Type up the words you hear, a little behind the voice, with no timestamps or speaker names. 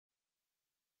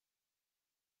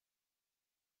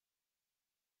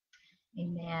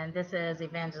Amen. This is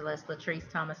Evangelist LaTrice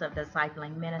Thomas of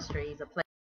Discipling Ministries, a place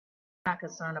not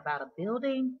concerned about a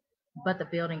building, but the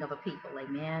building of a people.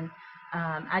 Amen.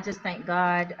 I just thank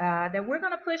God that we're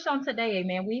going to push on today.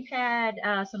 Amen. We've had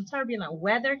some turbulent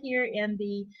weather here in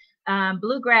the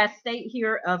bluegrass state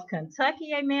here of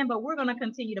Kentucky. Amen. But we're going to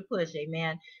continue to push.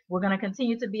 Amen. We're going to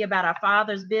continue to be about our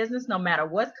Father's business no matter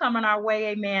what's coming our way.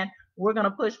 Amen. We're going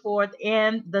to push forth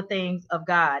in the things of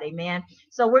God. Amen.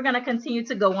 So we're going to continue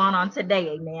to go on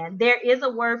today. Amen. There is a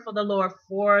word for the Lord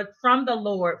from the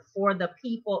Lord for the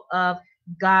people of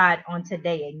God on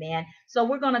today. Amen. So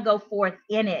we're going to go forth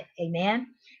in it. Amen.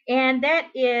 And that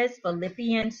is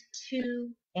Philippians 2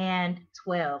 and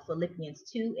 12. Philippians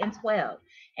 2 and 12.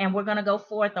 And we're going to go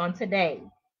forth on today.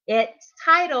 It's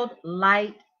titled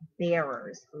Light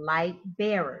Bearers. Light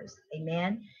Bearers.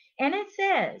 Amen. And it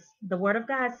says, the word of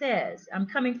God says, I'm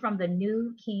coming from the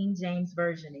New King James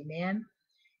Version. Amen.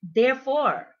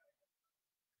 Therefore,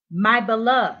 my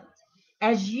beloved,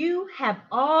 as you have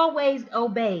always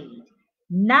obeyed,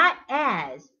 not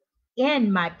as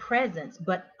in my presence,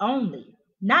 but only,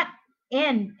 not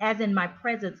in as in my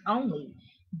presence only,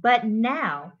 but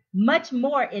now much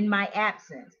more in my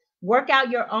absence. Work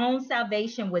out your own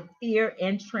salvation with fear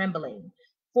and trembling,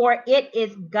 for it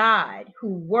is God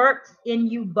who works in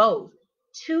you both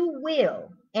to will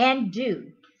and do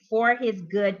for his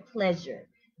good pleasure.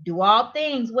 Do all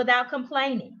things without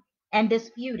complaining and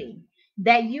disputing,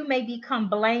 that you may become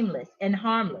blameless and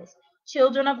harmless,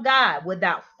 children of God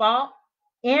without fault,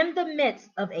 in the midst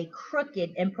of a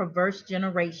crooked and perverse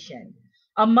generation,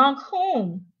 among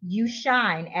whom you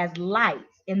shine as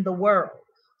lights in the world,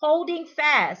 holding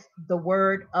fast the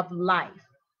word of life,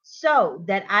 so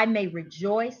that I may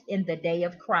rejoice in the day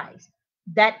of Christ,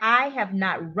 that I have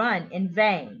not run in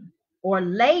vain or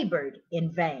labored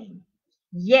in vain.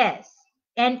 Yes,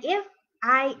 and if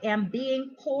I am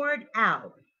being poured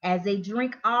out as a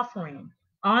drink offering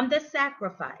on the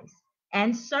sacrifice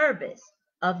and service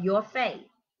of your faith,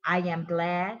 I am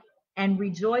glad and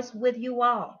rejoice with you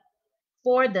all.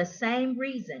 For the same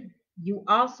reason, you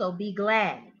also be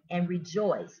glad and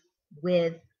rejoice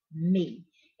with me.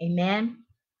 Amen.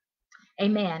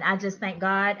 Amen. I just thank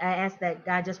God. I ask that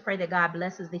God, just pray that God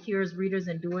blesses the hearers, readers,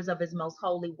 and doers of his most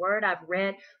holy word. I've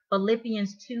read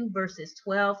Philippians 2, verses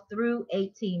 12 through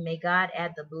 18. May God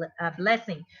add the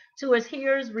blessing to his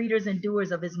hearers, readers, and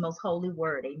doers of his most holy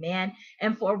word. Amen.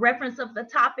 And for reference of the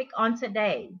topic on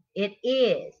today, it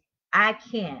is, I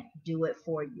can't do it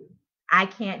for you. I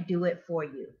can't do it for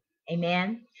you.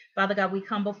 Amen. Father God, we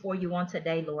come before you on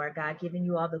today, Lord God, giving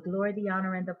you all the glory, the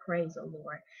honor, and the praise, oh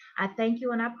Lord. I thank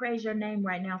you and I praise your name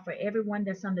right now for everyone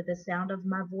that's under the sound of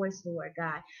my voice, Lord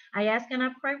God. I ask and I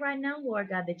pray right now, Lord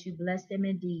God, that you bless them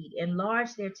indeed.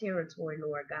 Enlarge their territory,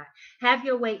 Lord God. Have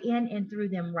your way in and through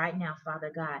them right now,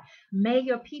 Father God. May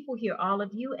your people hear all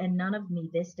of you and none of me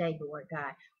this day, Lord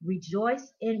God. We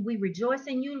rejoice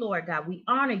in you, Lord God. We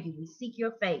honor you. We seek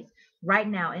your face right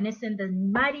now. And it's in the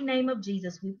mighty name of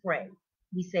Jesus we pray.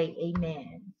 We say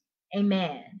amen.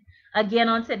 Amen. Again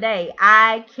on today,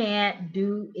 I can't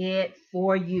do it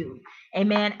for you.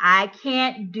 Amen. I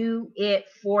can't do it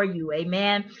for you.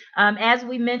 Amen. As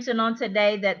we mentioned on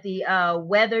today that the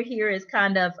weather here is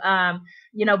kind of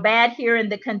bad here in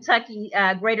the Kentucky,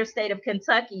 greater state of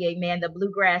Kentucky. Amen. The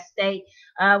bluegrass state.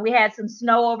 We had some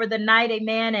snow over the night.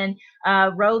 Amen.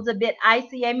 And roads a bit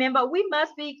icy. Amen. But we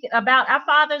must be about our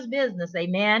Father's business.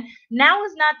 Amen. Now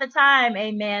is not the time,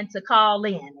 amen, to call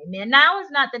in. Amen. Now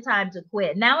is not the time to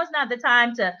quit. Now is not the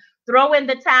time to throw in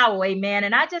the towel. Amen.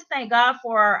 And I just thank God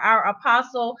for our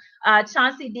apostle,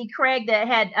 Chauncey D. Craig, that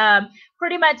had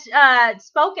pretty much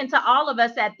spoken to all of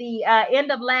us at the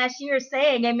end of last year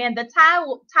saying, amen, the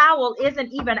towel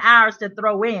isn't even ours to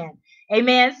throw in.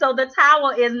 Amen. So the towel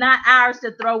is not ours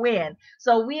to throw in.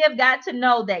 So we have got to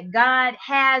know that God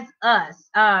has us.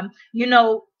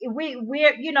 We're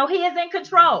he is in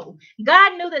control.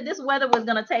 God knew that this weather was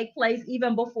going to take place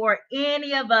even before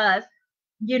any of us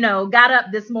got up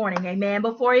this morning. Amen.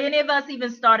 Before any of us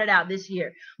even started out this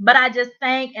year. But I just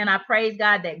thank and I praise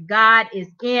God that God is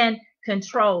in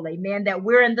control. Amen. That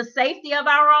we're in the safety of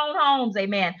our own homes.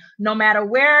 Amen. No matter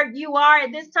where you are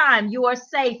at this time, you are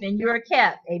safe and you're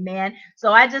kept. Amen.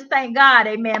 So I just thank God.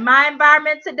 Amen. My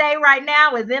environment today right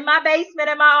now is in my basement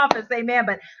in my office. Amen.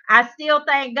 But I still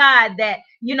thank God that,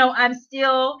 I'm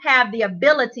still have the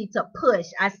ability to push.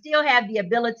 I still have the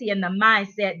ability and the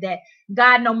mindset that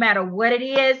God, no matter what it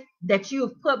is that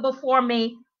you've put before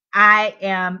me, I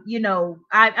am,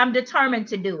 I'm determined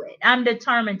to do it. I'm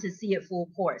determined to see it full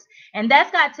course. And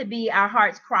that's got to be our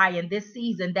heart's cry in this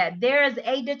season, that there is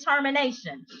a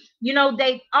determination.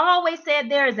 They always said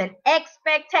there is an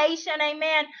expectation,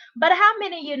 amen. But how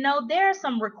many of you know there are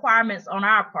some requirements on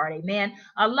our part, amen?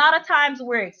 A lot of times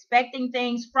we're expecting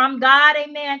things from God,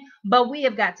 amen. But we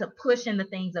have got to push in the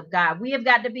things of God. We have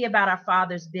got to be about our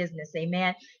Father's business,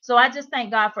 amen. So I just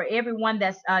thank God for everyone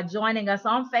that's joining us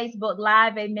on Facebook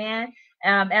Live, amen.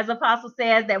 As Apostle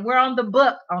says, that we're on the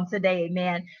book on today,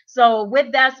 amen. So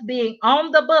with us being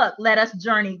on the book, let us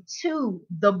journey to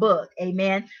the book,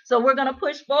 amen. So we're going to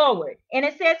push forward. And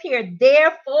it says here,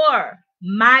 therefore,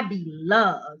 my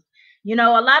beloved. A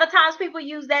lot of times people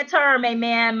use that term,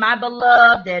 amen, my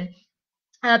beloved,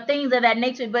 and things of that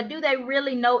nature, but do they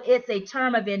really know it's a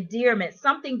term of endearment,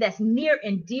 something that's near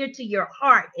and dear to your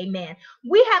heart, amen?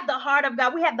 We have the heart of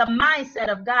God. We have the mindset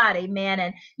of God, amen,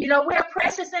 and we're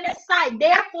precious in his sight.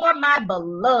 Therefore, my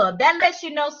beloved, that lets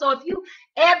you know. So if you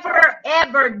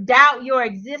ever doubt your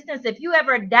existence, if you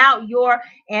ever doubt your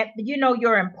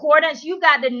importance, you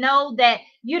got to know that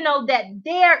that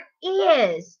there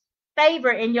is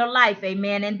favor in your life,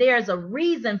 amen, and there's a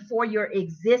reason for your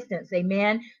existence,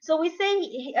 amen. So we say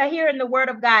here in the word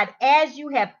of God, as you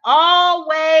have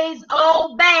always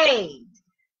obeyed.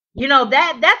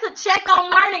 That's a check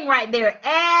on learning right there.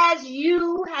 As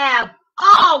you have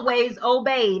always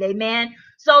obeyed, amen.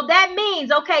 So that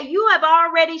means, okay, you have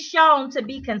already shown to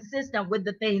be consistent with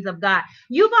the things of God.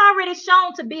 You've already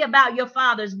shown to be about your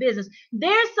Father's business.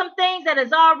 There's some things that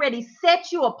has already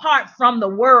set you apart from the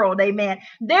world, amen.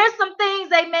 There's some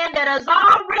things, amen, that has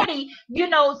already,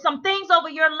 some things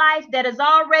over your life that has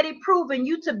already proven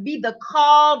you to be the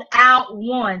called out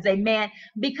ones, amen.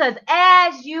 Because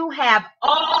as you have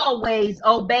always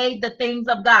obeyed the things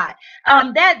of God,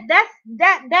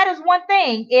 that is one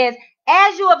thing, is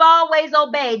as you have always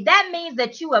obeyed. That means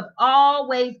that you have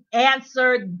always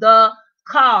answered the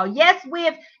call. Yes, we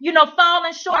have,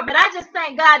 fallen short, but I just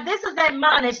thank God this is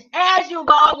admonished as you've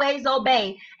always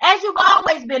obeyed, as you've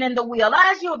always been in the will,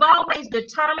 as you have always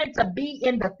determined to be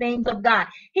in the things of God.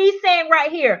 He's saying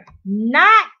right here,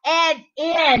 not as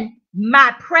in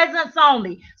my presence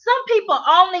only. Some people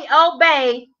only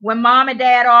obey when mom and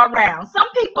dad are around. Some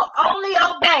people only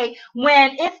obey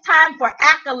when it's time for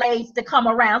accolades to come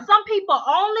around. Some people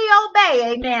only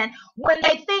obey, amen, when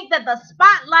they think that the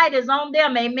spotlight is on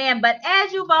them, amen. But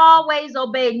as you've always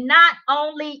obeyed, not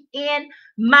only in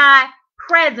my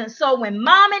presence. So when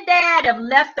mom and dad have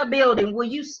left the building, will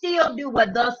you still do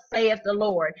what thus saith the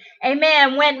Lord?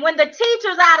 Amen. When the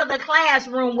teacher's out of the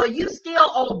classroom, will you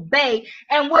still obey?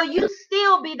 And will you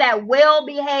still be that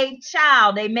well-behaved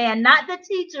child? Amen. Not the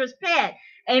teacher's pet.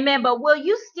 Amen. But will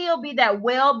you still be that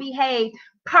well-behaved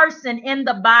person in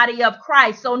the body of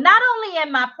Christ? So not only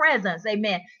in my presence,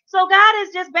 amen. So God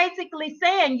is just basically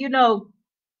saying, and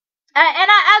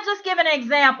I'll just give an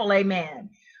example, amen.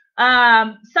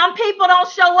 Some people don't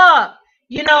show up,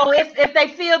 if they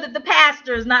feel that the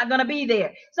pastor is not going to be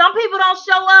there. Some people don't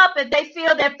show up if they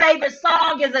feel their favorite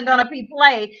song isn't going to be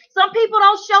played. Some people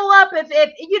don't show up if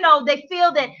they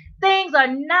feel that things are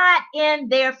not in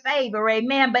their favor,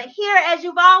 amen. But here, as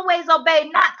you've always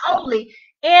obeyed, not only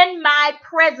in my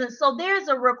presence. So there's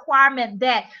a requirement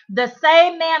that the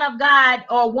same man of God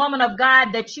or woman of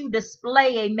God that you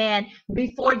display, amen,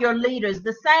 before your leaders,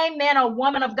 the same man or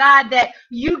woman of God that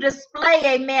you display,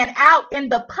 amen, out in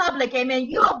the public, amen,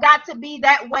 you have got to be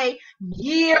that way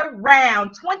year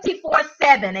round,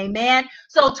 24/7, amen.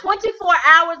 So 24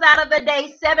 hours out of the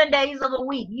day, 7 days of the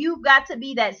week, you've got to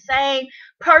be that same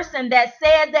person that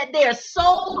says that they're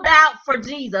sold out for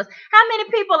Jesus. How many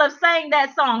people have sang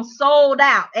that song, Sold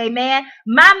Out? Amen.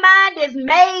 My mind is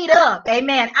made up.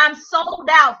 Amen. I'm sold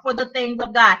out for the things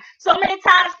of God. So many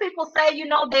times people say,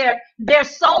 they're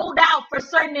sold out for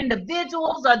certain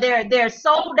individuals, or they're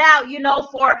sold out,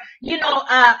 for,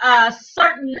 a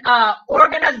certain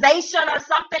organization or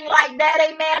something like that.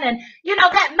 Amen. And,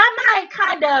 that my mind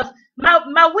kind of,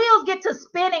 my wheels get to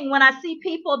spinning when I see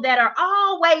people that are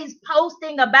always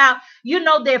posting about,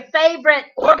 their favorite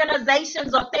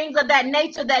organizations or things of that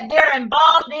nature that they're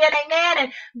involved in, amen.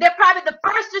 And they're probably the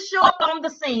first to show up on the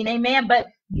scene, amen. But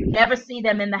you never see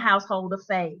them in the household of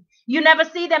faith. You never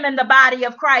see them in the body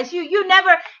of Christ. You never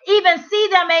even see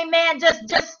them, amen,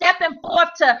 just stepping forth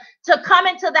to come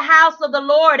into the house of the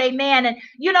Lord, amen. And,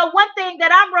 one thing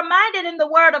that I'm reminded in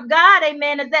the word of God,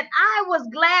 amen, is that I was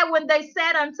glad when they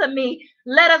said unto me,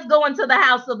 let us go into the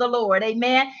house of the Lord.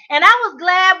 Amen. And I was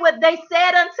glad what they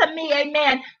said unto me.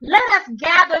 Amen. Let us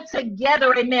gather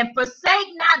together. Amen. Forsake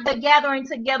not the gathering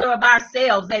together of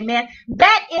ourselves. Amen.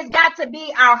 That is got to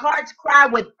be our heart's cry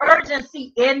with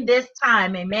urgency in this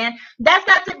time. Amen. That's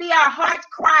got to be our heart's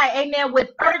cry. Amen. With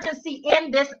urgency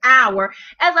in this hour.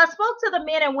 As I spoke to the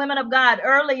men and women of God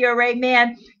earlier,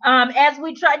 amen. As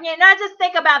we try, I just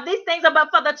think about these things about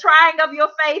for the trying of your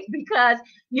faith, because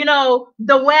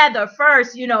the weather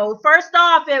first, first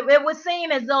off, it would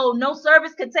seem as though no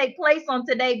service could take place on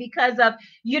today because of,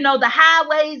 the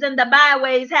highways and the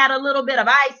byways had a little bit of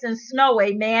ice and snow.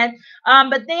 Amen.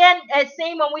 But then it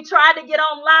seemed when we tried to get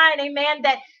online, amen,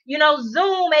 that,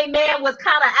 Zoom, amen, was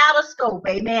kind of out of scope.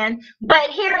 Amen. But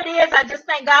here it is. I just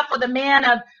thank God for the men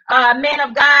of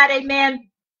God. Amen.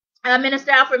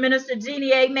 Minister Alfred, Minister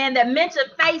Jeannie, amen, that mentioned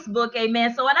Facebook,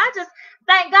 amen. So, and I just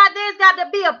thank God there's got to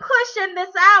be a push in this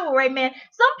hour, amen.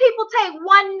 Some people take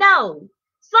one no.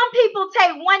 Some people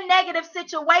take one negative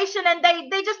situation and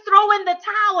they just throw in the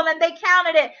towel and they count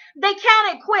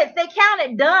it quits. They count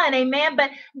it done, amen.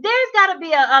 But there's got to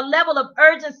be a level of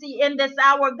urgency in this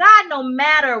hour. God, no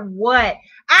matter what,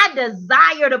 I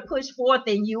desire to push forth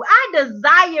in you. I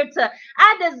desire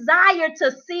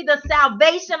to see the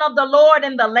salvation of the Lord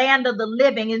in the land of the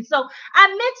living. And so I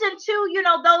mentioned too,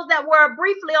 those that were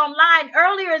briefly online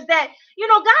earlier, is that,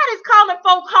 God is calling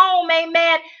folk home,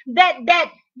 amen,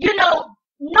 that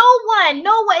no one,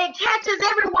 it catches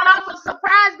everyone off of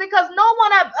surprise, because no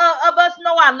one of us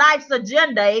know our life's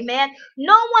agenda. Amen.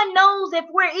 No one knows if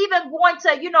we're even going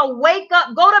to, wake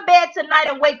up, go to bed tonight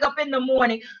and wake up in the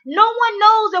morning. No one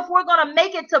knows if we're going to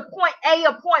make it to point A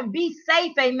or point B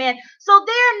safe. Amen. So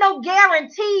there are no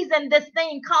guarantees in this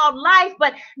thing called life,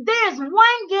 but there's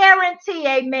one guarantee,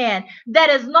 amen, that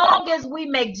as long as we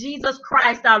make Jesus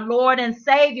Christ our Lord and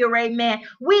Savior, amen,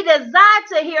 we desire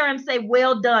to hear him say,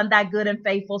 well done, thy good and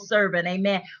faithful servant.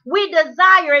 Amen. We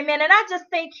desire, amen. And I just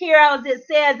think here, as it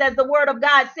says, as the word of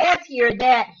God says here,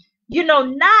 that,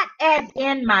 not as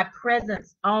in my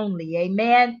presence only,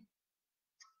 amen,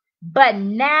 but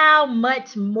now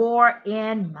much more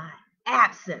in my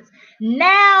absence.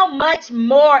 Now much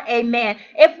more, amen.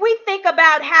 If we think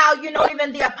about how,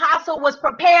 even the apostle was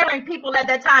preparing people at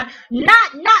that time,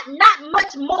 not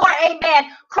much more, amen.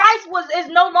 Christ is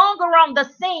no longer on the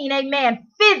scene, amen,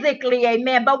 physically,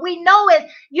 amen. But we know it,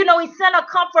 he sent a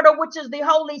comforter, which is the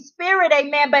Holy Spirit,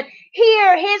 amen. But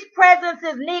here, his presence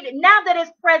is needed. Now that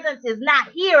his presence is not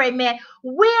here, amen,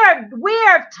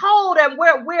 we're told and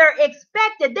we're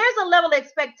expected. There's a level of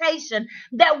expectation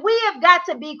that we have got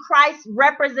to be Christ's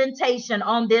representation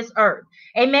on this earth.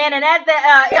 Amen. And as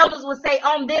the elders would say,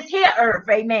 on this here earth,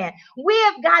 amen, we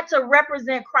have got to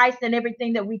represent Christ in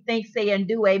everything that we think, say, and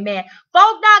do. Amen.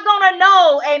 Folk not going to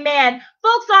know, amen.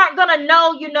 Folks aren't going to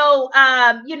know,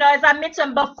 as I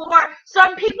mentioned before,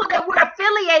 some people that we're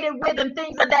affiliated with and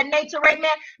things of that nature,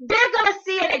 amen, they're going to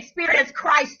see and experience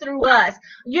Christ through us.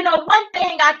 One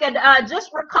thing I could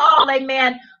just recall,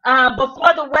 amen,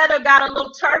 before the weather got a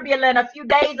little turbulent a few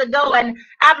days ago, and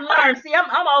I've learned, see,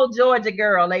 I'm old Georgia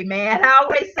girl, amen. I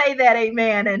always say that,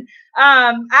 amen. And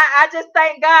I just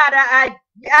thank God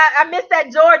I miss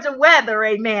that Georgia weather,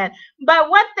 amen. But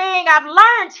one thing I've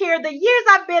learned here, the years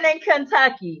I've been in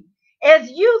Kentucky,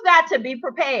 is you've got to be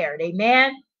prepared,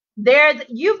 amen.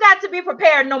 You've got to be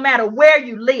prepared no matter where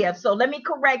you live. So let me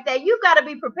correct that. You've got to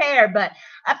be prepared. But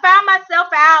I found myself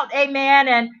out, amen,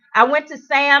 and I went to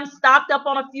Sam's, stocked up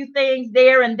on a few things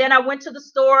there, and then I went to the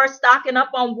store, stocking up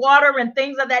on water and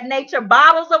things of that nature,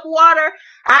 bottles of water.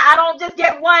 I don't just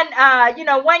get one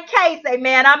case,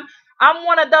 amen. I'm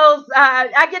one of those,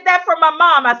 I get that from my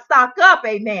mom. I stock up,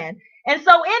 amen. And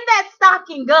so in that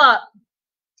stocking up,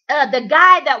 the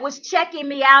guy that was checking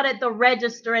me out at the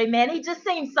register, amen, he just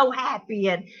seemed so happy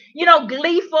and,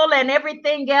 gleeful and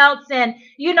everything else. And,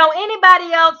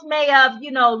 anybody else may have,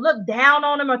 looked down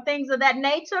on him or things of that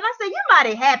nature. And I said, you're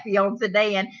mighty happy on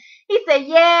today. And he said,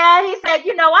 yeah. He said,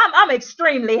 I'm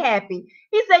extremely happy.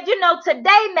 He said,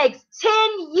 today makes 10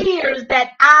 years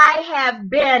that I have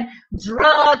been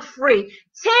drug free.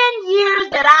 10 years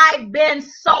that I've been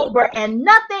sober and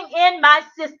nothing in my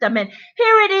system. And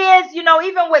here it is,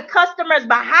 even with customers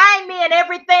behind me and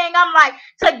everything, I'm like,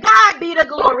 to God be the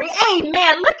glory.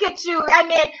 Amen. Look at you. I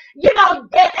mean,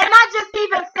 and I just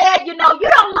even said, you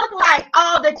don't look like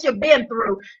all that you've been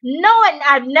through. No, and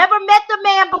I've never met the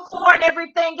man before and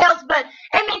everything else, but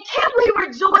amen, can we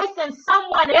rejoice in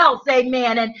someone else?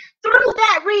 Amen. And through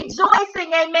that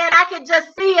rejoicing, amen, I could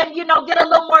just see him, get a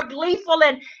little more gleeful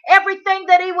and everything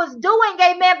that he was doing,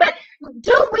 amen. But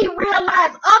do we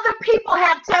realize other people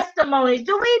have testimonies testimonies?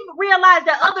 Do we realize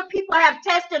that other people have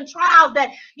tests and trials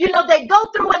that, they go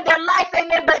through in their life?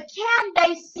 Amen. But can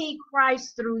they see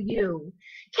Christ through you?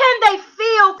 Can they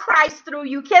feel Christ through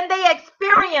you? Can they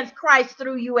experience Christ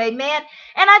through you? Amen.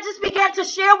 And I just began to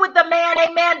share with the man,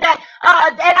 amen, that,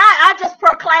 and I just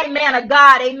proclaim, man of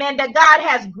God, amen, that God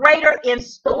has greater in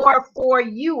store for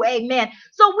you. Amen.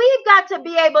 So we've got to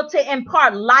be able to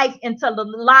impart life into the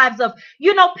lives of,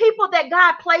 people that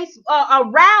God placed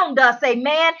around us.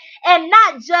 Amen. And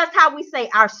not just how we say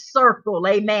our circle.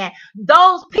 Amen.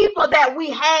 Those people that we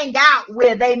hang out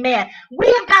with. Amen.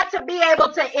 We've got to be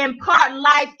able to impart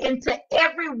life into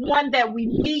everyone that we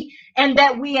meet and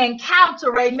that we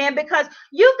encounter. Amen. Because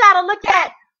you've got to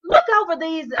look over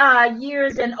these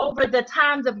years and over the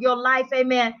times of your life.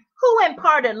 Amen. Who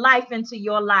imparted life into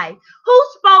your life? Who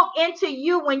spoke into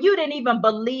you when you didn't even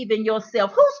believe in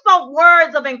yourself? Who spoke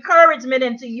words of encouragement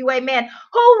into you? Amen.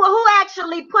 Who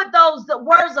actually put those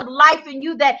words of life in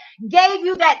you that gave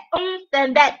you that oomph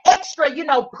and that extra,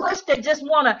 push to just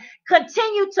want to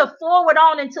continue to forward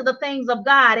on into the things of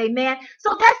God. Amen.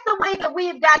 So that's the way that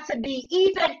we've got to be,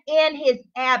 even in his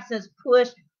absence, push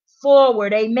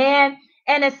forward. Amen.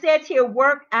 And it says here,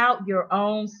 work out your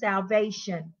own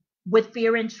salvation with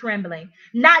fear and trembling,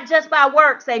 not just by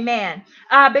works. Amen.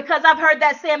 Because I've heard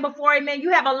that saying before. Amen.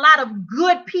 You have a lot of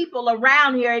good people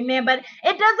around here. Amen. But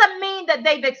it doesn't mean that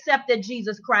they've accepted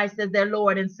Jesus Christ as their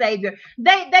Lord and Savior.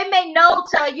 They may know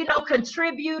to,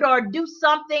 contribute or do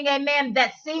something. Amen.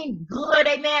 That seems good.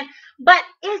 Amen. But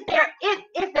is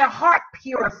their heart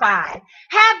purified?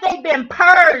 Have they been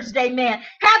purged? Amen.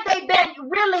 Have they been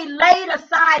really laid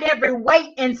aside every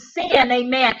weight and sin?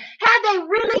 Amen. Have they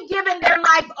really given their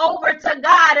life over to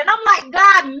God? And I'm like,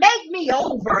 God, make me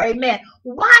over. Amen.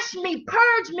 Wash me,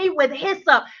 purge me with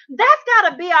hyssop. That's got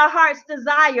to be our heart's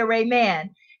desire.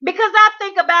 Amen. Because I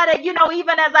think about it,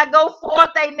 even as I go forth,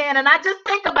 amen. And I just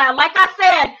think about, like I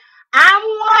said, I'm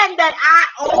one that I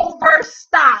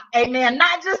overstock, amen.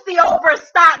 Not just the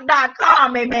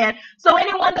overstock.com, amen. So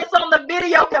anyone that's on the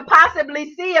video can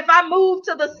possibly see. If I move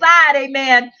to the side,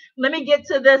 amen. Let me get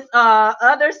to this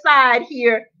other side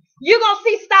here. You're going to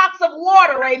see stocks of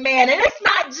water, amen. And it's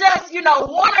not just,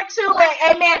 one or two,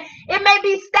 amen. It may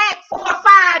be stacked 4 or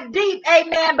 5 deep,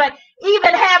 amen. But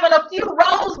even having a few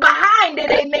rows behind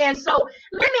it, amen. So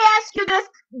let me ask you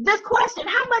this question.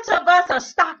 How much of us are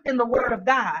stocked in the word of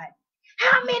God?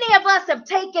 How many of us have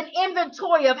taken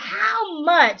inventory of how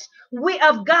much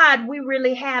of God we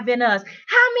really have in us?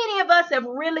 How many of us have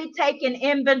really taken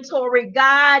inventory?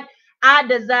 God, I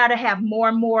desire to have more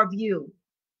and more of you.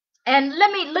 And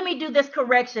let me do this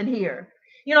correction here.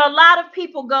 A lot of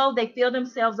people they fill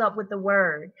themselves up with the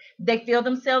word. They fill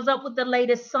themselves up with the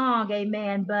latest song,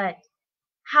 amen. But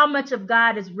how much of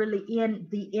God is really in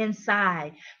the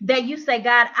inside that you say,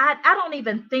 God, I don't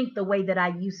even think the way that I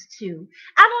used to.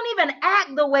 I don't even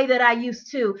act the way that I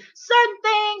used to. Certain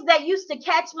things that used to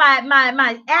catch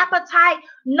my appetite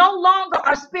no longer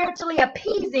are spiritually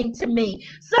appeasing to me.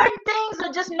 Certain things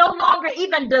are just no longer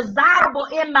even desirable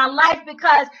in my life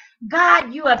because,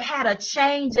 God, you have had a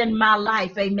change in my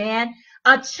life. Amen.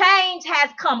 A change has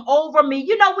come over me.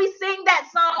 We sing that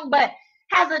song, but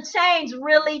has a change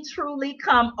really, truly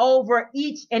come over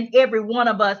each and every one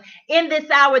of us in this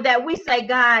hour that we say,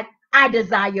 God, I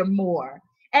desire more.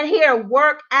 And here,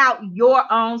 work out your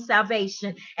own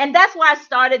salvation. And that's why I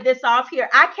started this off here.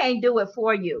 I can't do it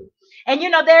for you. And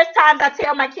there's times I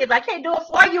tell my kids, I can't do it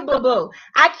for you, boo-boo.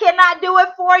 I cannot do it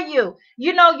for you.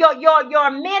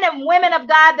 Your men and women of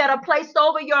God that are placed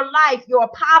over your life, your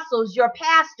apostles, your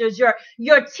pastors,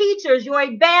 your teachers, your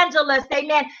evangelists,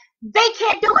 amen. They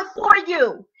can't do it for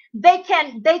you. They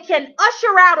can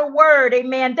usher out a word,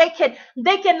 amen. They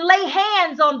can lay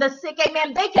hands on the sick,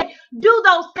 amen. They can do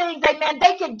those things, amen.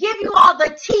 They can give you all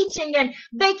the teaching and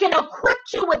they can equip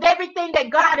you with everything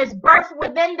that God has birthed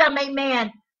within them,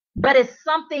 amen. But it's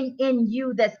something in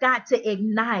you that's got to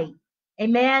ignite,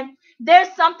 amen.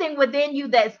 There's something within you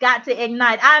that's got to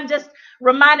ignite. I'm just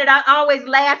reminded, I always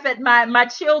laugh at my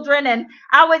children, and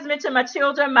I always mention my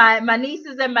children, my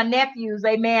nieces and my nephews,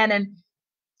 amen. And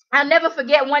I'll never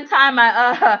forget one time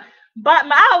I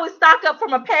always stock up for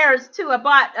my parents too.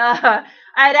 I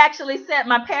had actually sent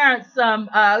my parents some,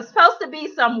 it was supposed to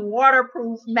be some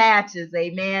waterproof matches,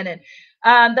 amen.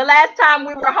 And the last time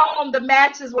we were home, the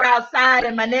matches were outside,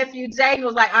 and my nephew Jane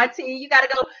was like, Auntie, you got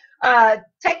to go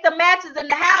take the matches in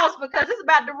the house because it's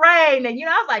about to rain. And, I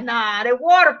was like, nah, they're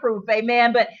waterproof,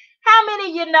 amen. But how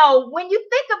many, when you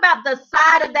think about the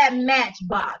side of that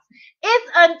matchbox,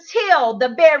 it's until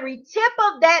the very tip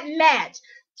of that match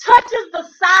touches the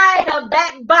side of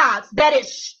that box that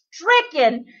it's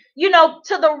stricken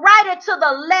to the right or to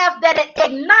the left, that it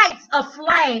ignites a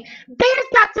flame. There's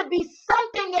got to be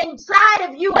something inside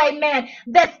of you, amen,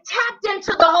 that's tapped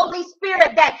into the Holy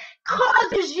Spirit that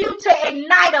causes you to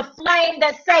ignite a flame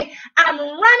that say, I'm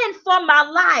running for my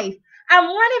life. I'm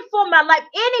running for my life.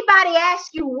 Anybody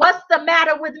ask you, what's the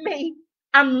matter with me?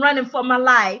 I'm running for my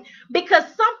life because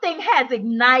something has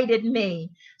ignited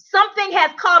me. Something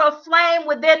has caught a flame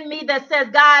within me that says,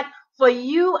 God, for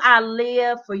you I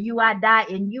live, for you I die,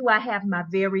 in you I have my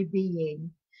very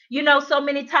being. So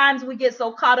many times we get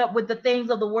so caught up with the things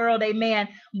of the world, amen.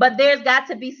 But there's got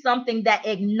to be something that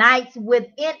ignites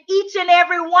within each and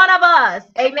every one of us,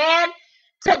 amen,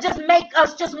 to just make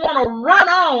us just want to run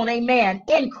on, amen,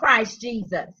 in Christ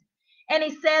Jesus. And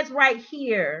he says right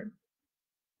here,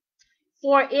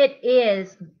 for it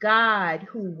is God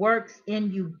who works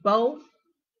in you both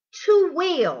to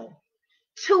will.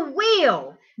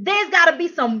 There's got to be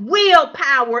some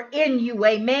willpower in you,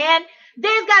 amen.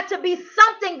 There's got to be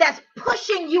something that's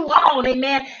pushing you on,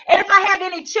 amen. And if I have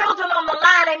any children on the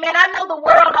line, amen, I know the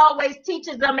world always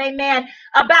teaches them, amen,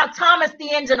 about Thomas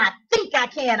the Engine. I think I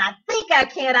can.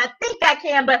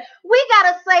 But we got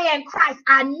to say in Christ,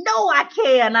 I know I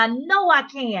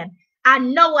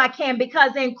can,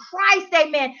 because in Christ,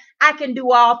 amen, I can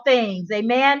do all things,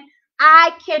 amen.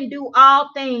 I can do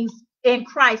all things in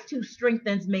Christ who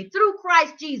strengthens me, through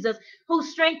Christ Jesus who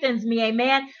strengthens me,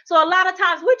 amen. So a lot of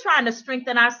times we're trying to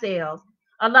strengthen ourselves.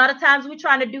 A lot of times we're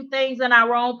trying to do things in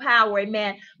our own power,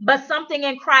 amen. But something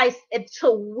in Christ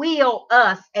to will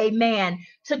us, amen,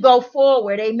 to go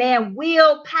forward, amen.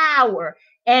 Willpower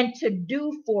and to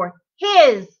do for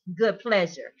his good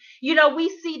pleasure. We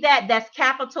see that's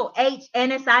capital H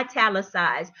and it's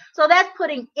italicized. So that's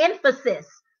putting emphasis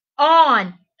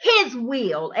on his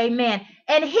will, amen,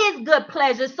 and his good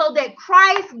pleasure, so that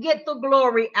Christ get the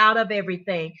glory out of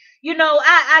everything.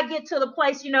 I get to the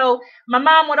place, my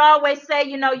mom would always say,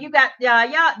 you got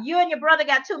you and your brother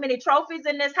got too many trophies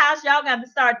in this house. Y'all got to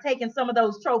start taking some of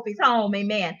those trophies home,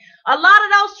 amen. A lot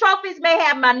of those trophies may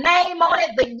have my name on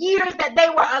it, the years that they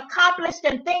were accomplished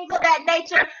and things of that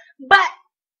nature, but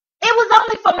it was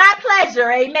only for my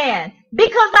pleasure, amen,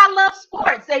 because I love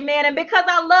sports, amen, and because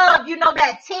I love,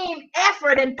 that team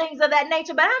effort and things of that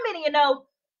nature. But how many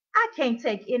I can't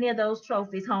take any of those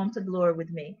trophies home to glory with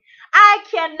me? I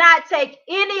cannot take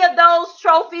any of those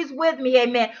trophies with me,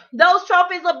 amen. Those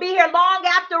trophies will be here long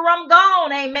after I'm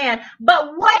gone, amen.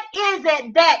 But what is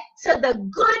it that to the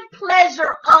good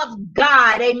pleasure of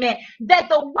God, amen, that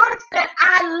the works that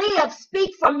I live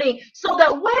speak for me, so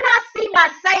that when I see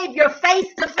my Savior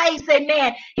face to face,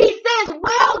 amen, he says,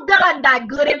 well done, thy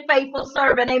good and faithful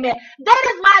servant, amen.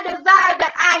 That is my desire,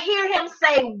 that I hear him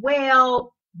say,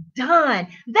 well done.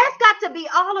 That's got to be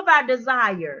all of our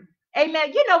desire.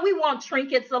 Amen. We want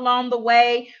trinkets along the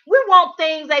way. We want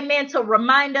things, amen, to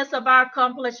remind us of our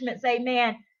accomplishments,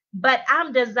 amen. But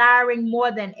I'm desiring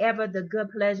more than ever the good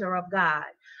pleasure of God.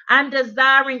 I'm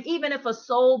desiring, even if a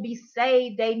soul be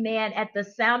saved, amen, at the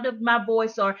sound of my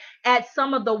voice or at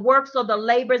some of the works or the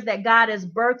labors that God has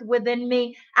birthed within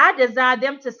me, I desire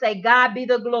them to say, God be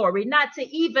the glory, not to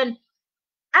even,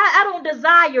 I don't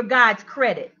desire God's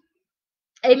credit.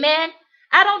 Amen.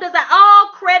 I don't desire, all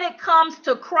credit comes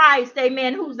to Christ,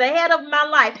 amen, who's the head of my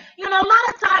life. A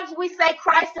lot of times we say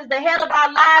Christ is the head of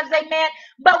our lives, amen,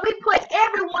 but we put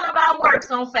every one of our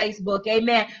works on Facebook,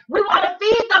 amen. We want to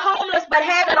feed the homeless, but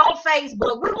have it on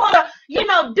Facebook. We want to,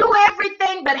 do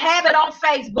everything, but have it on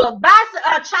Facebook. Buy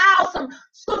a child some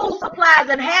school supplies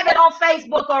and have it on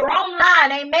Facebook or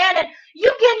online, amen. And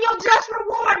you get your just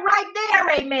reward right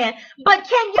there, amen. But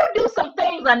can you do some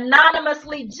things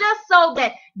anonymously just so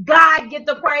that God get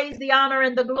the praise, the honor,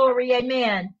 and the glory,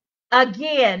 amen?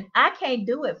 Again, I can't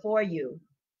do it for you.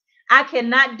 I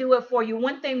cannot do it for you.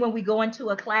 One thing when we go into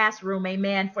a classroom,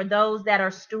 amen, for those that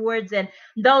are stewards and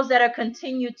those that are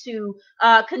continuing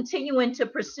to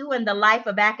pursue in the life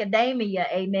of academia,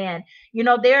 amen.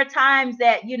 There are times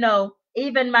that,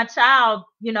 even my child,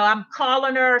 I'm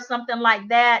calling her or something like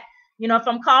that. If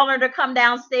I'm calling her to come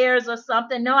downstairs or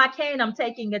something, no, I can't. I'm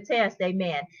taking a test.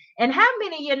 Amen. And how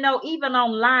many, even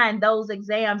online, those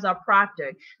exams are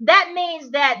proctored? That means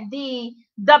that the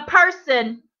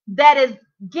person that is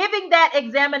giving that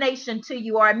examination to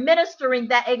you or administering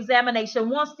that examination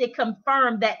wants to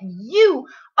confirm that you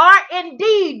are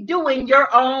indeed doing your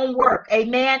own work.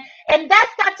 Amen. And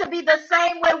that's got to be the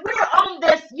same way we're on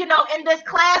this, in this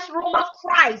classroom of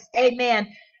Christ.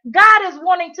 Amen. God is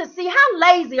wanting to see, how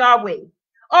lazy are we?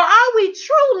 Or are we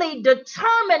truly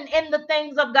determined in the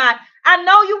things of God? I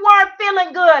know you weren't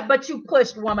feeling good, but you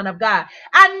pushed, woman of God.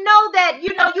 I know that,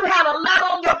 you had a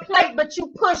lot on your plate, but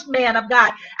you pushed, man of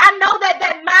God. I know that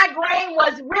that migraine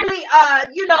was really,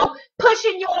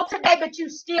 pushing you on today, but you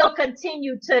still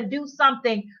continue to do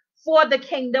something for the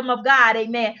kingdom of God.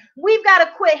 Amen. We've got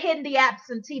to quit hitting the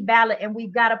absentee ballot and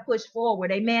we've got to push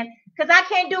forward. Amen. Because I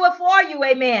can't do it for you.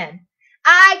 Amen.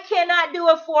 I cannot do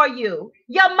it for you.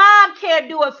 Your mom can't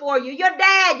do it for you. Your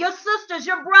dad, your sisters,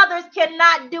 your brothers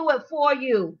cannot do it for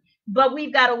you. But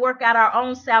we've got to work out our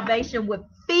own salvation with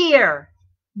fear.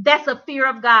 That's a fear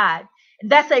of God.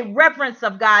 That's a reverence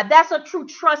of God. That's a true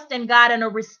trust in God and a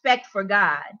respect for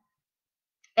God.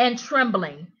 And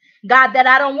trembling. God, that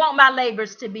I don't want my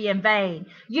labors to be in vain.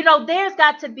 There's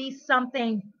got to be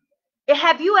something.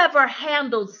 Have you ever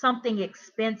handled something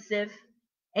expensive?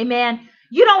 Amen.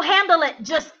 You don't handle it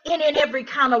just in and every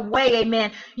kind of way.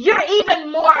 Amen. You're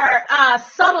even more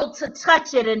subtle to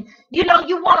touch it. And, you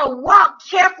want to walk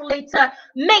carefully to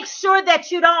make sure that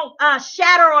you don't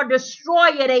shatter or destroy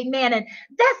it. Amen. And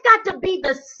that's got to be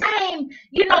the same,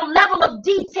 level of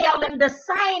detail and the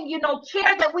same,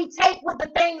 care that we take with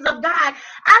the things of God.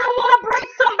 I don't want to break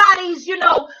somebody's,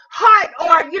 heart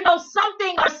or,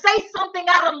 something or say something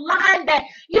out of line that,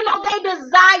 they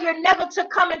desire never to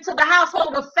come into the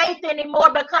household of faith anymore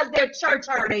because their church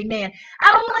hurt. Amen.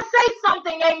 I don't want to say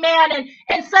something, amen,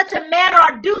 in such a manner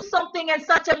or do something in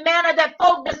such a manner that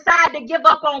folk decide to give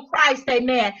up on Christ.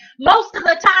 Amen. Most of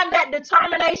the time that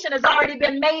determination has already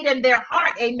been made in their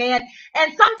heart. Amen.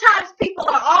 And sometimes people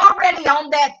are already on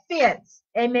that fence.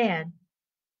 Amen.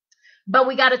 But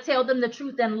we got to tell them the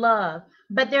truth in love.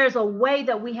 But there's a way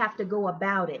that we have to go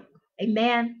about it.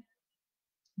 Amen.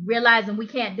 Realizing we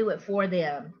can't do it for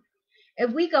them.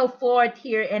 If we go forward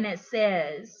here and it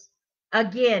says,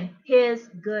 again, his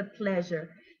good pleasure.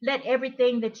 Let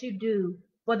everything that you do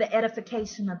for the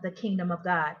edification of the kingdom of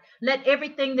God. Let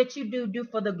everything that you do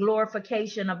for the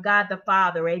glorification of God the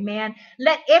Father. Amen.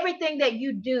 Let everything that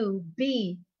you do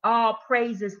be all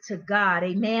praises to God.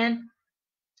 Amen.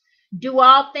 Do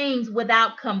all things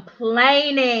without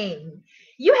complaining.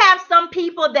 You have some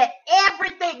people that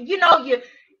everything, you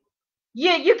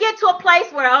get to a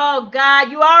place where, oh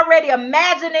God, you already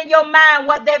imagine in your mind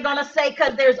what they're going to say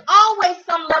because there's always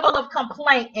some level of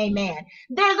complaint, amen.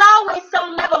 There's always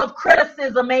some level of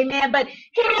criticism, amen. But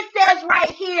here it says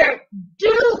right here,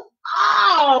 do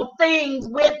all things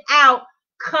without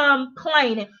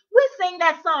complaining. We sing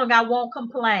that song, I Won't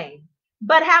Complain.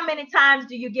 But how many times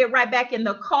do you get right back in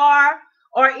the car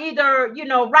or either,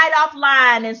 right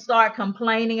offline and start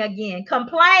complaining again?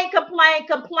 Complain,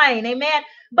 amen.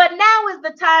 But now is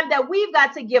the time that we've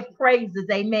got to give praises,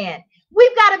 amen.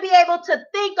 We've got to be able to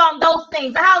think on those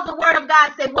things. How's the word of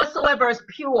God say, whatsoever is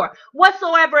pure,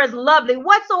 whatsoever is lovely,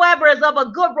 whatsoever is of a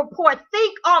good report,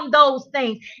 think on those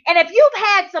things. And if you've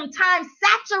had some time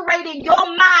saturating your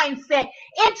mindset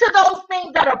into those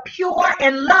things that are pure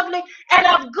and lovely and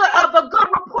of a good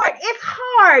report, it's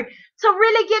hard to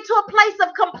really get to a place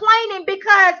of complaining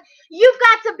because you've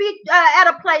got to be at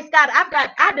a place, God,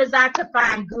 I desire to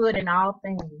find good in all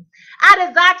things. I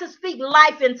desire to speak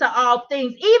life into all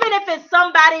things, even if it's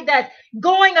somebody that's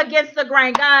going against the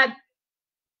grain. God,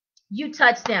 you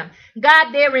touch them.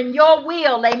 God, they're in your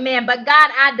will, amen. But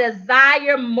God, I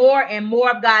desire more and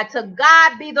more of God. To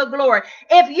God be the glory.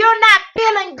 If you're not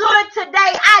feeling good today,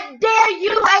 I dare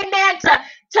you, amen,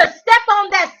 to step on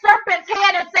that serpent's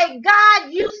head and say,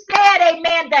 God, you said,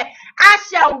 amen, that I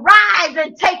shall rise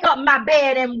and take up my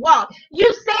bed and walk. You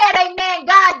said, amen,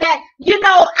 God, that,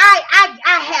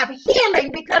 I have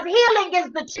healing because healing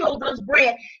is the children's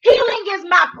bread. Healing is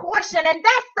my portion. And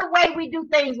that's the way we do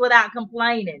things without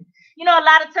complaining. A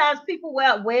lot of times people,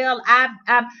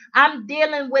 I'm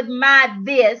dealing with my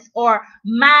this or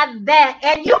my that,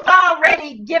 and you've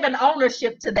already given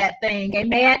ownership to that thing,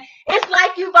 amen. It's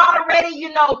like you've already,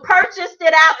 purchased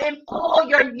it out in full.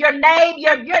 Your name,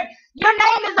 your name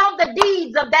is on the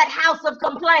deeds of that house of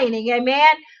complaining,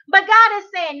 amen. But God is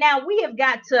saying now we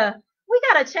got to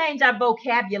change our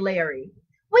vocabulary.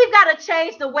 We've got to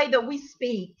change the way that we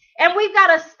speak, and we've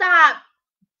got to stop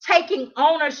taking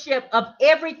ownership of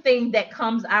everything that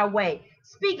comes our way.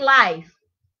 Speak life.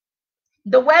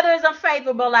 The weather is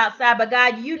unfavorable outside, but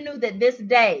God, you knew that this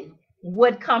day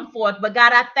would come forth. But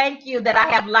God, I thank you that I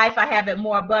have life. I have it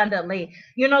more abundantly.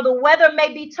 The weather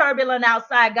may be turbulent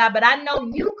outside, God, but I know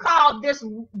you called this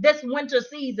winter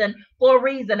season for a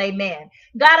reason. Amen.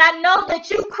 God, I know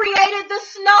that you created the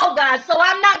snow, God, so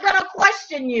I'm not going to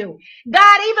question you.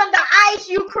 God, even the ice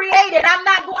you created, I'm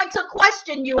not going to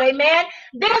question you. Amen.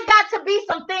 There's got to be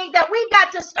some things that we've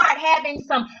got to start having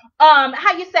some,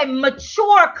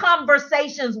 mature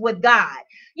conversations with God.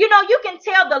 You know, you can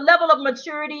tell the level of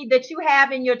maturity that you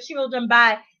have in your children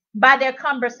by their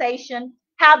conversation,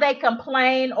 how they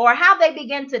complain, or how they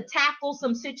begin to tackle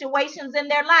some situations in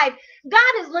their life.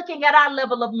 God is looking at our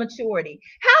level of maturity.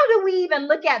 How do we even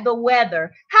look at the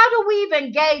weather? How do we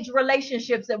even gauge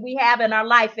relationships that we have in our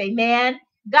life? Amen.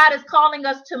 God is calling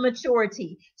us to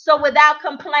maturity. So without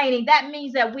complaining, that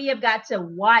means that we have got to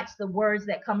watch the words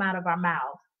that come out of our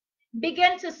mouth.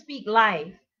 Begin to speak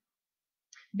life.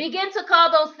 Begin to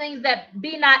call those things that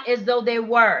be not as though they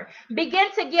were. Begin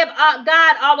to give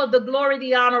God all of the glory,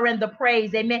 the honor, and the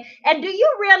praise. Amen. And do you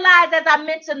realize, as I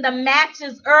mentioned the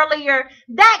matches earlier,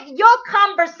 that your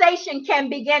conversation can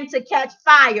begin to catch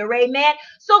fire? Amen.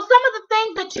 So some of the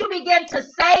things that you begin to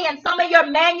say and some of your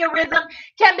mannerisms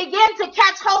can begin to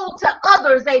catch hold to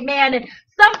others. Amen. And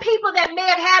some people that may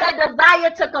have had a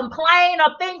desire to complain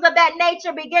or things of that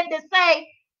nature begin to say,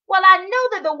 well, I know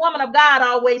that the woman of God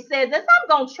always says this. I'm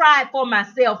going to try it for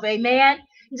myself. Amen.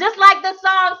 Just like the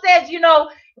song says, you know,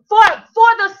 for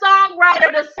the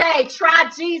songwriter to say,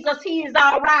 try Jesus, he is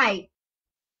all right.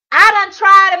 I done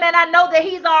tried him and I know that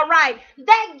he's all right.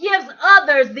 That gives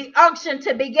others the unction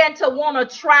to begin to want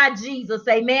to try Jesus.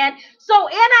 Amen. So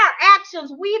in our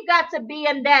actions, we've got to be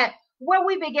in that where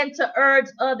we begin to urge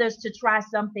others to try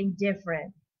something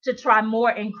different, to try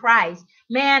more in Christ.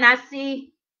 Man, I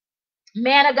see.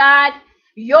 Man of God,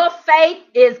 your faith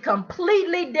is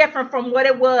completely different from what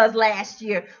it was last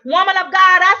year. Woman of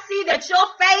God, I see that your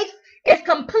faith is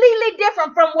completely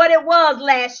different from what it was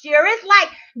last year. It's like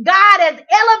God has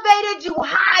elevated you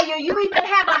higher. You even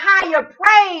have a higher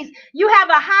praise. You have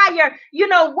a higher,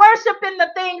 worship in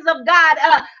the things of God,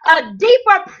 a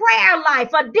deeper prayer life,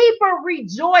 a deeper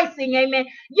rejoicing. Amen.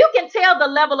 You can tell the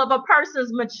level of a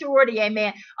person's maturity.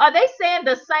 Amen. Are they saying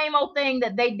the same old thing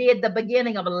that they did the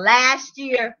beginning of last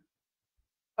year?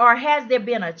 Or has there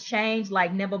been a change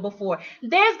like never before?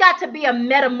 There's got to be a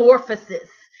metamorphosis.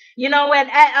 And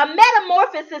a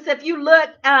metamorphosis, if you look,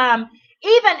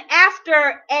 even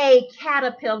after a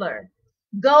caterpillar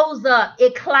goes up,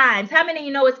 it climbs. How many of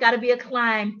you know it's got to be a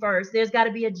climb first? There's got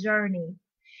to be a journey.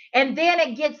 And then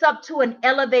it gets up to an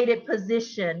elevated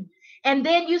position. And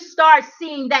then you start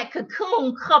seeing that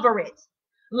cocoon cover it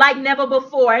like never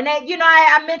before. And then,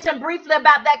 I mentioned briefly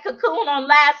about that cocoon on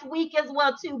last week as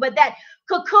well, too. But that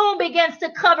cocoon begins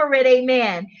to cover it.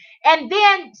 Amen. And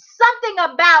then something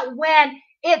about when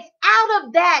it's out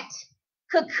of that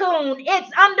cocoon, it's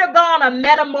undergone a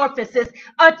metamorphosis,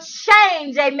 a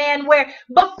change, amen, where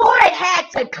before it had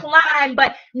to climb,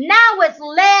 but now its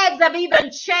legs have even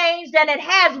changed and it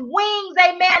has wings,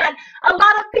 amen. And a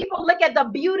lot of people look at the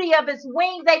beauty of its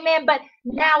wings, amen, but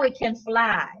now it can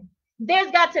fly. There's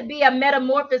got to be a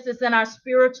metamorphosis in our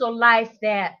spiritual life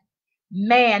that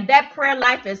prayer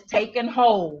life is taken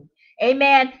hold.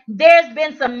 Amen. There's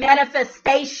been some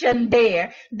manifestation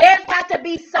there. There's got to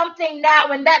be something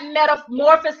now in that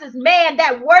metamorphosis. Man,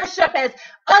 that worship has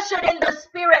ushered in the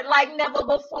spirit like never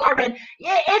before. And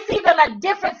it's even a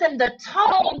difference in the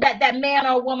tone that man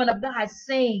or woman of God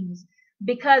sings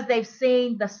because they've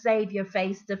seen the Savior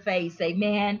face to face.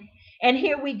 Amen. And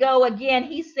here we go again.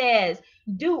 He says,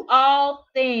 do all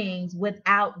things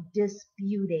without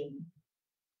disputing.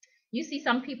 You see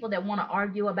some people that want to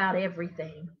argue about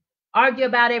everything.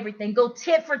 Go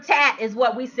tit for tat is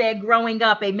what we said growing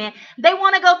up. Amen. They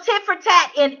want to go tit for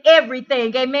tat in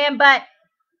everything. Amen. But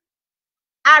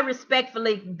I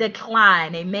respectfully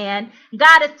decline. Amen.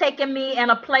 God has taken me in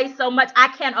a place so much I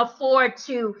can't afford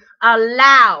to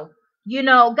allow.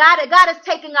 God is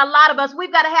taking a lot of us.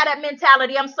 We've got to have that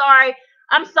mentality. I'm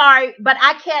sorry, but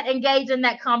I can't engage in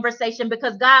that conversation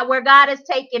because where God has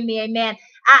taken me, amen,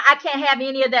 I can't have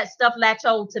any of that stuff latch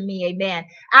hold to me, amen.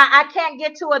 I can't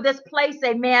get to this place,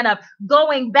 amen, of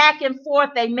going back and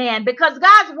forth, amen, because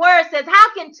God's word says,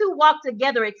 how can two walk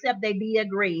together except they be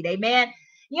agreed, amen?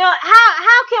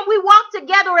 How can we walk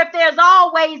together if there's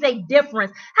always a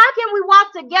difference? How can we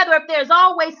walk together if there's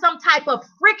always some type of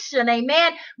friction?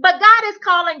 Amen. But God is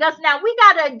calling us now. We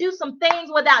got to do some things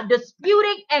without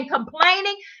disputing and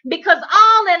complaining because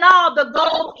all in all, the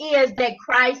goal is that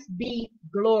Christ be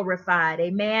glorified.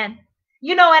 Amen.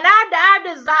 And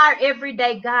our desire every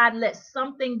day, God, let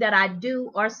something that I do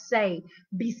or say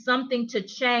be something to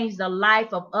change the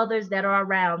life of others that are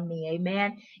around me.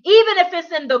 Amen. Even if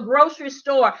it's in the grocery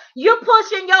store, you're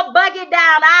pushing your buggy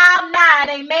down aisle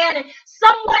 9. Amen. And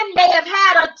someone may have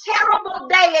had a terrible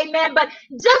day. Amen. But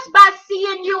just by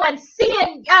seeing you and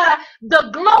seeing the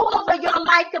glow over your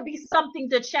life could be something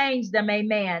to change them.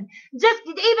 Amen. Just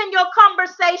even your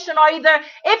conversation, or either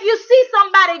if you see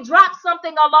somebody drop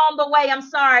something along the way, I'm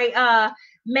sorry,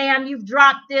 ma'am, you've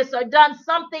dropped this or done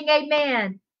something.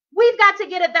 Amen. We've got to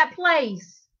get at that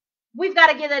place We've got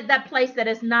to get at that place that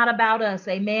it's not about us.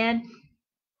 Amen.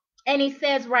 And he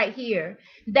says right here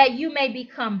that you may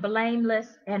become blameless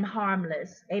and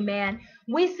harmless. Amen.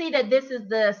 We see that this is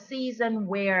the season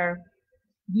where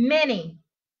many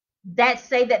that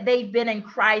say that they've been in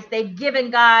Christ, they've given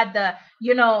God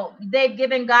they've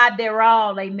given God their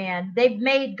all. Amen. They've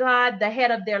made God the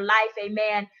head of their life.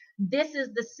 Amen. This is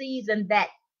the season that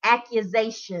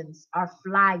accusations are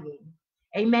flying.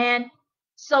 Amen.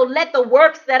 So let the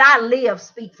works that I live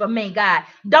speak for me, God.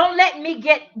 Don't let me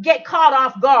get caught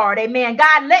off guard. Amen.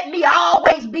 God, let me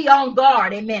always be on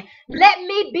guard. Amen. Let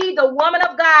me be the woman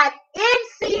of God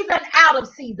in season, out of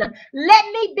season. Let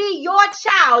me be your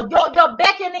child, your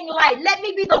beckoning light. Let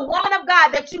me be the woman of God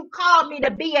that you called me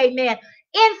to be. Amen.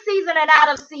 In season and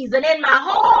out of season, in my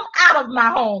home, out of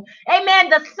my home. Amen.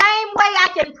 The same way I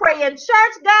can pray in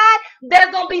church, God,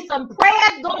 there's going to be some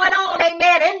prayers going on,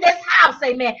 amen, in this house,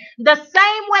 amen. The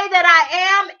same way that I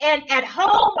am at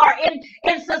home or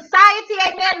in society,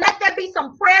 amen, let there be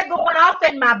some prayer going off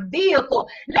in my vehicle.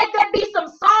 Let there be some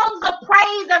songs of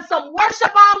praise and some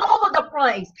worship all over the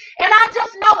place. And I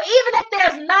just know, even if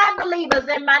there's non-believers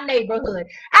in my neighborhood,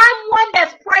 I'm one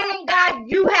that's praying, God,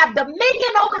 you have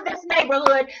dominion over this neighborhood.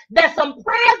 That some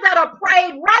prayers that are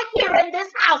prayed right here in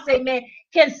this house, amen,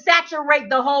 can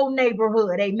saturate the whole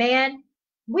neighborhood, amen.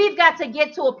 We've got to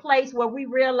get to a place where we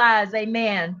realize,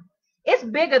 amen, it's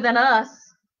bigger than us.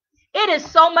 It is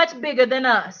so much bigger than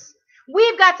us.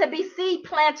 We've got to be seed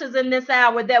planters in this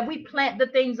hour, that we plant the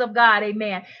things of God,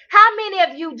 amen. How many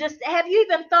of you have you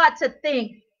even thought to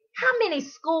think, how many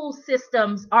school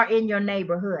systems are in your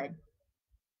neighborhood?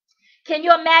 Can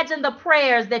you imagine the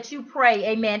prayers that you pray?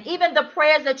 Amen. Even the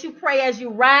prayers that you pray as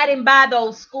you riding by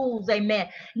those schools. Amen.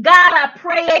 God, I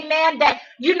pray, amen, that,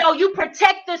 you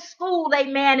protect the school.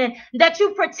 Amen. And that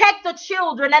you protect the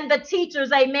children and the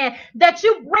teachers. Amen. That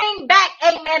you bring back,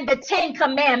 amen, the 10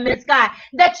 commandments, God.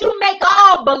 That you make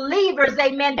all believers,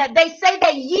 amen, that they say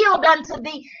they yield unto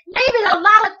thee. Maybe a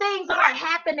lot of things aren't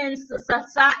happening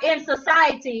in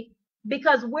society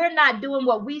because we're not doing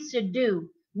what we should do.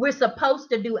 We're supposed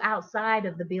to do outside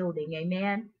of the building.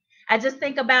 Amen. I just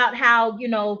think about how,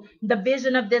 the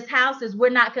vision of this house is we're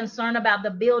not concerned about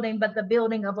the building, but the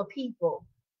building of a people.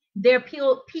 There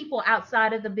are people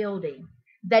outside of the building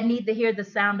that need to hear the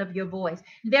sound of your voice.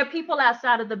 There are people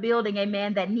outside of the building,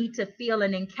 amen, that need to feel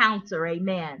an encounter.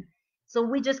 Amen. So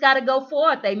we just got to go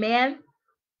forth. Amen.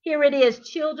 Here it is,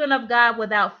 children of God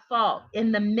without fault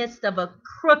in the midst of a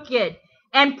crooked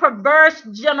and perverse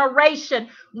generation.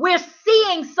 We're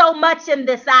seeing so much in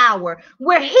this hour.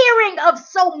 We're hearing of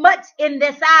so much in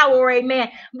this hour,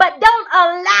 amen. But don't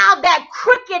allow that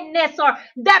crookedness or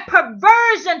that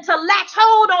perversion to latch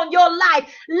hold on your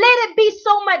life. Let it be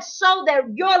so much so that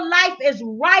your life is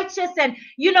righteous and,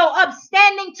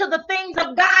 upstanding to the things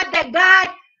of God, that God,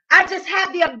 I just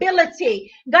have the ability.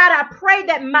 God, I pray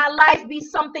that my life be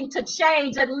something to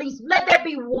change at least. Let there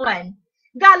be one.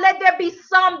 God, let there be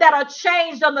some that are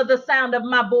changed under the sound of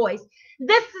my voice.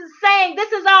 This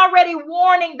is already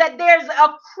warning that there's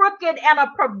a crooked and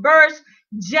a perverse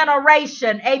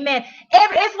generation. Amen.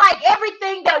 It's like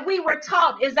everything that we were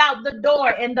taught is out the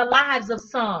door in the lives of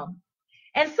some.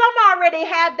 And some already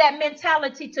have that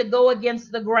mentality to go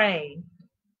against the grain.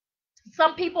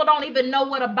 Some people don't even know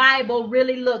what a Bible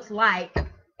really looks like.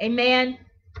 Amen.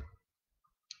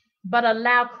 But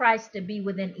allow Christ to be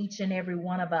within each and every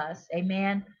one of us.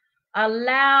 Amen.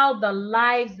 Allow the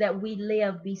lives that we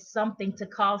live be something to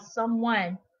call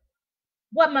someone,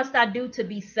 what must I do to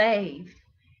be saved?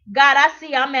 God, I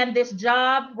see I'm in this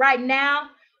job right now.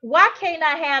 Why can't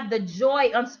I have the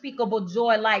joy, unspeakable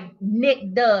joy like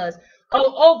Nick does?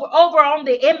 Over on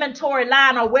the inventory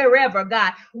line or wherever,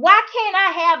 God. Why can't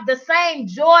I have the same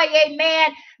joy,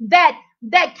 amen, that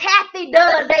Kathy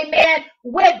does, amen,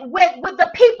 with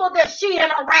the people that she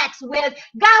interacts with?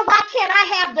 God, why can't I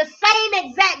have the same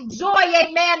exact joy,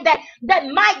 amen, that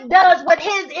Mike does with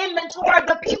his inventory,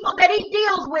 the people that he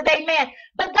deals with, amen?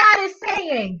 But God is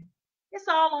saying, it's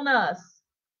all on us.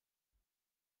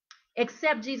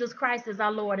 Accept Jesus Christ as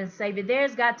our Lord and Savior.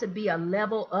 There's got to be a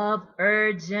level of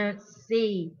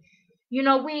urgency. We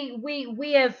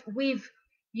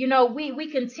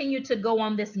continue to go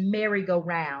on this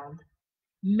merry-go-round.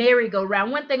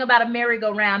 One thing about a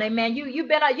merry-go-round, amen. You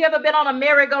ever been on a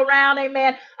merry-go-round,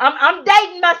 amen? I'm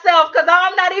dating myself because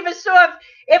I'm not even sure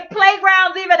if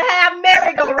playgrounds even have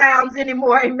merry-go-rounds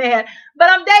anymore, amen. But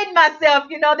I'm dating myself,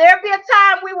 there'd be a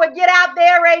time we would get out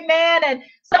there, amen, and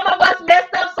some of us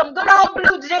messed up some good old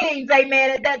blue jeans, amen,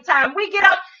 at that time. We get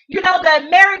up, the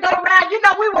merry-go-round,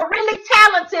 we were really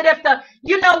talented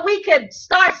if we could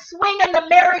start swinging the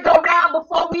merry-go-round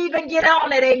before we even get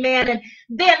on it, amen, and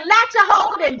then latch a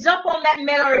hold and jump on that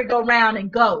merry-go-round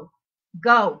and go.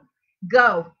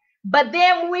 But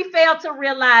then we fail to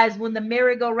realize when the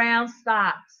merry-go-round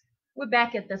stops, we're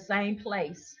back at the same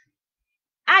place.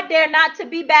 I dare not to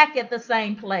be back at the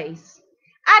same place.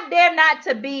 I dare not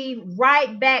to be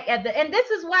right back at the, and this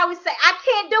is why we say, I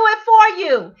can't do it for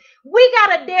you. We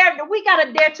gotta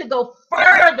dare to go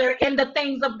further in the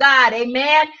things of God.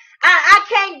 Amen. I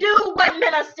can't do what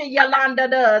Minister Yolanda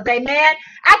does. Amen.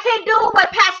 I can't do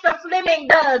what Pastor Fleming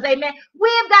does. Amen.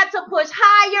 We've got to push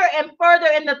higher and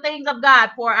further in the things of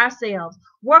God for ourselves.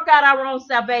 Work out our own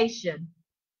salvation.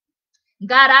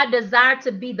 God, I desire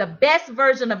to be the best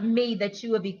version of me that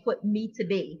you have equipped me to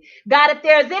be. God, if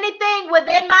there's anything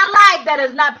within my life that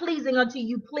is not pleasing unto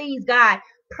you, please, God,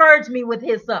 purge me with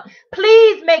hyssop.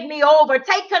 Please make me over.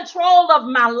 Take control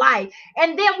of my life.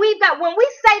 And then when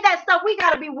we say that stuff, we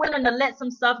got to be willing to let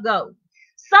some stuff go.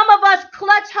 Some of us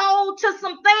clutch hold to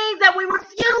some things that we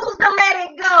refuse to let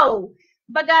it go.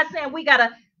 But God's saying we got to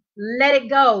let it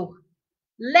go.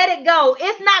 Let it go.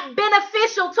 It's not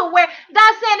beneficial to where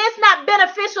God's saying it's not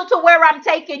beneficial to where I'm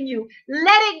taking you.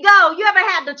 Let it go. You ever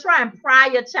had to try and pry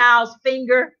your child's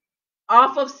finger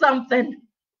off of something?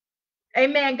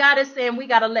 Amen. God is saying we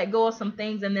got to let go of some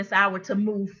things in this hour to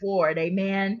move forward.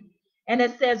 Amen. And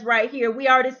it says right here, we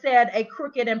already said a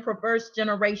crooked and perverse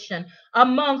generation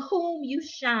among whom you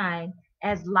shine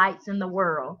as lights in the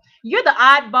world. You're the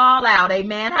oddball out.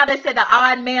 Amen. How they say the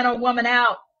odd man or woman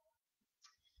out.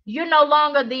 You're no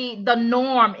longer the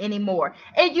norm anymore.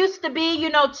 It used to be,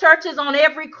 churches on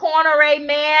every corner,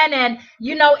 amen. And,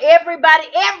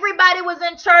 everybody was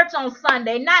in church on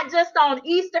Sunday, not just on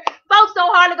Easter. Folks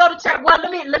don't hardly go to church. Well,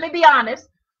 let me be honest.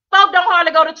 Folks don't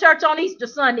hardly go to church on Easter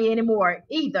Sunday anymore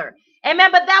either.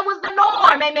 Amen. But that was the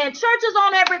norm. Amen. Churches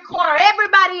on every corner,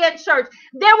 everybody in church.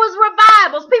 There was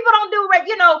revivals. People don't do,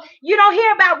 you don't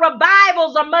hear about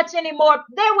revivals or much anymore.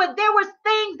 There was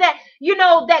things that,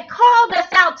 that called us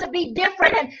out to be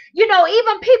different. And,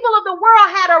 even people of the world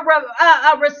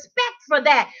had a respect for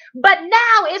that. But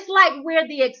now it's like we're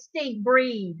the extinct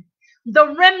breed. The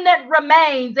remnant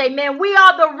remains. Amen. We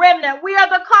are the remnant. We are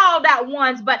the called out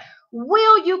ones. But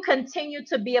will you continue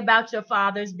to be about your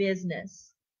Father's business?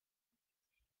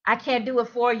 I can't do it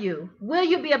for you. Will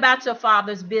you be about your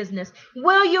Father's business?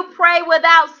 Will you pray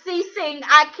without ceasing?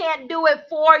 I can't do it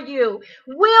for you.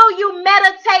 Will you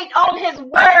meditate on his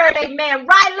word? Amen.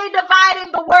 Rightly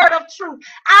dividing the word of truth.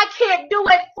 I can't do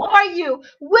it for you.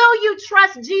 Will you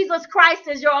trust Jesus Christ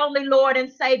as your only Lord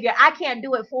and Savior? I can't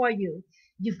do it for you.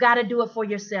 You've got to do it for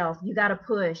yourself. You got to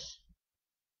push.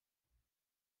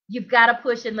 You've got to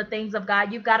push in the things of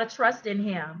God. You've got to trust in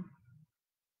him.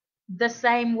 The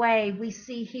same way we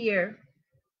see here,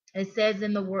 it says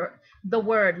in the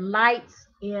word lights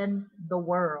in the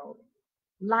world.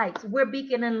 Lights. We're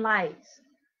beaconing lights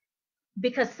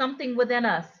because something within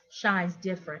us shines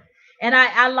different. And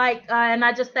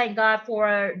I just thank God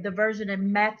for the version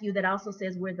in Matthew that also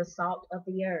says we're the salt of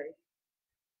the earth.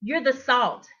 You're the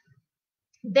salt.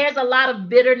 There's a lot of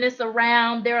bitterness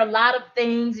around. There are a lot of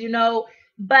things,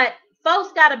 but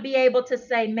folks got to be able to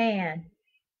say, man,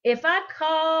 if I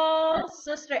call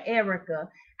Sister Erica,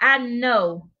 I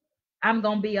know I'm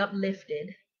going to be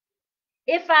uplifted.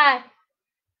 If I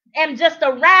am just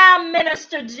around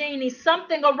Minister Jeannie,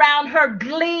 something around her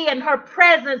glee and her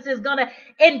presence is going to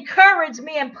encourage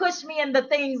me and push me in the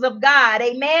things of God.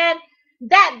 Amen.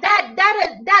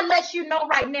 That lets you know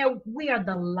right now we are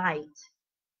the light.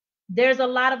 There's a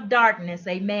lot of darkness,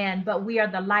 amen, but we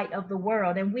are the light of the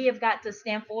world, and we have got to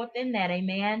stand forth in that,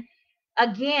 amen.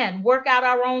 Again, work out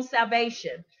our own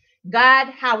salvation. God,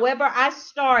 however I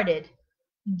started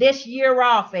this year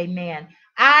off, amen,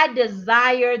 I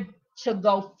desire to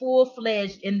go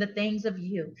full-fledged in the things of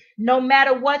you, no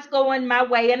matter what's going my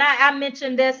way. And I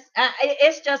mentioned this,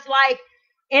 it's just like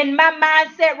in my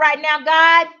mindset right now,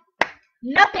 God,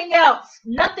 nothing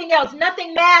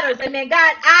nothing matters. Amen.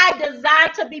 God, I desire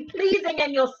to be pleasing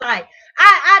in your sight.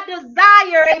 I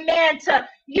desire, amen, to,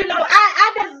 I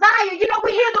desire,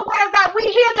 we hear the word of God. We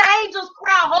hear the angels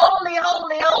cry, holy,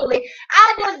 holy, holy.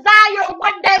 I desire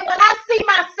one day when I see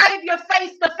my Savior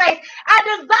face to face, I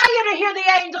desire to hear the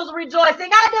angels rejoicing.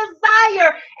 I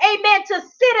desire, amen, to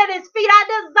sit at his feet. I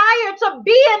desire to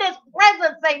be in his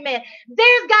presence, amen.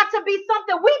 There's got to be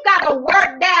something we've got to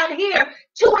work down here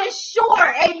to ensure,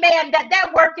 amen,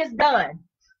 that work is done.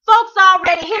 Folks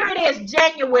already, here it is,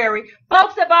 January.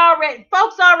 Folks already,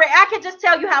 I can just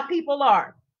tell you how people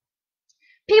are.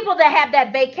 People that have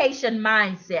that vacation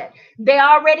mindset. They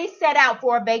already set out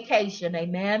for a vacation,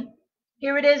 amen.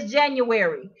 Here it is,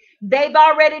 January. They've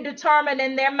already determined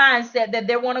in their mindset that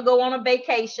they want to go on a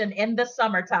vacation in the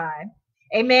summertime.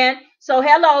 Amen. So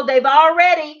hello, they've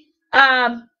already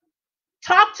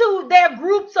talk to their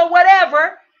groups or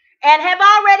whatever, and have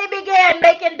already began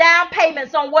making down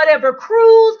payments on whatever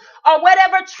cruise or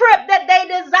whatever trip that they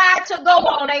desire to go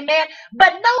on. Amen.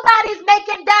 But nobody's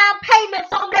making down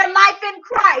payments on their life in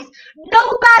Christ.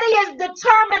 Nobody is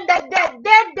determined that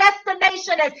their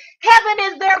destination is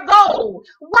heaven is their goal.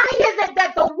 Why is it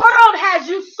that the world has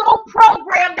you so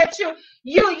programmed that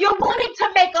you're wanting to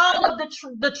make all of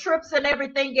the trips and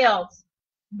everything else,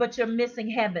 but you're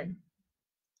missing heaven?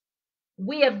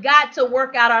 We have got to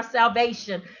work out our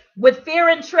salvation with fear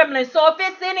and trembling. So if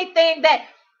it's anything that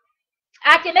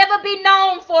I can ever be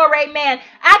known for, amen,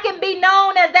 I can be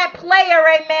known as that player,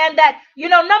 amen, that,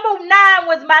 number 9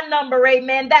 was my number,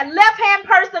 amen, that left-hand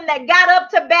person that got up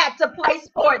to bat to play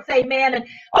sports, amen,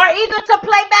 or either to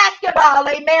play basketball,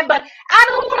 amen, but I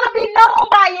don't want to be known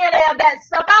by any of that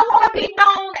stuff. I want to be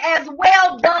known as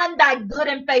well done, thy good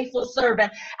and faithful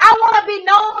servant. I want to be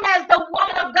known as the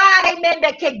woman of God, amen,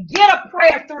 that can get a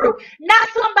prayer through, not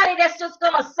somebody that's just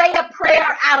going to say a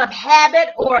prayer out of habit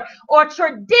or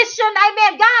tradition, amen.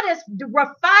 God is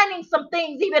refining some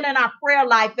things even in our prayer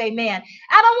life, amen.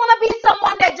 I don't want to be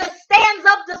someone that just stands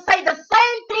up to say the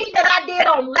same thing that I did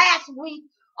on last week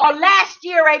or last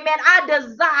year, amen. I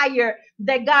desire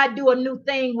that God do a new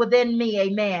thing within me,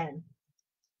 amen.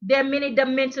 There are many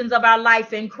dimensions of our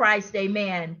life in Christ,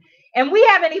 amen. And we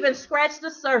haven't even scratched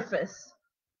the surface.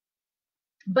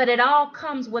 But it all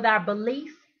comes with our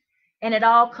belief, and it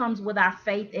all comes with our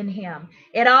faith in him.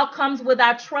 It all comes with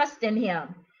our trust in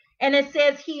him. And it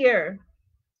says here,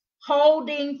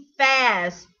 holding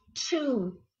fast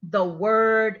to the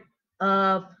word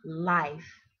of life.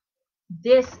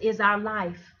 This is our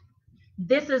life.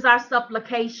 This is our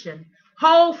supplication.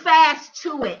 Hold fast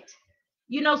to it.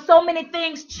 So many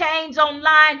things change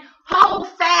online. Hold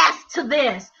fast to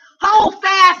this. Hold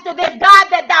fast to this, God,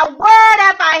 that thy word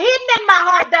have I hidden in my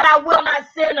heart that I will not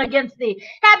sin against thee.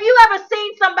 Have you ever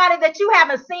seen somebody that you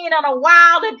haven't seen in a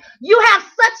while and you have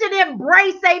such an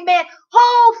embrace, amen?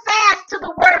 Hold fast to the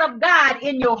word of God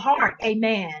in your heart,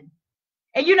 amen.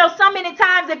 And so many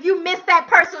times if you miss that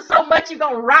person so much, you're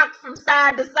going to rock from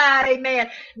side to side, amen.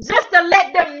 Just to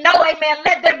let them know, amen,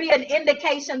 let there be an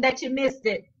indication that you missed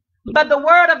it. But the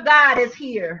word of God is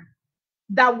here.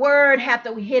 Thy word hath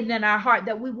we hidden in our heart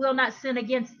that we will not sin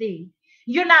against thee.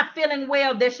 You're not feeling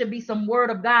well. There should be some word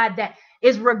of God that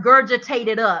is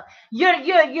regurgitated up.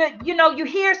 You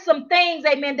hear some things,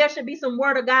 amen. There should be some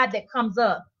word of God that comes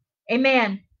up.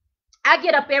 Amen. I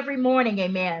get up every morning,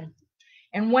 amen.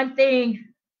 And one thing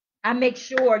I make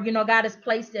sure, God has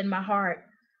placed in my heart.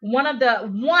 One of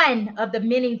the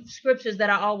many scriptures that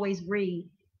I always read,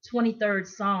 23rd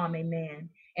Psalm, amen.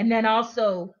 And then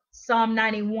also Psalm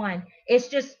 91. It's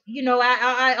just,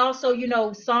 I also,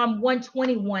 Psalm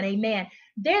 121, amen.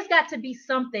 There's got to be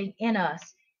something in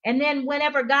us. And then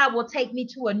whenever God will take me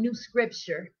to a new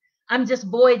scripture, I'm just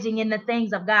voyaging in the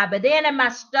things of God. But then in my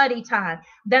study time,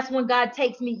 that's when God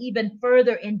takes me even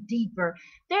further and deeper.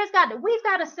 We've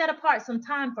got to set apart some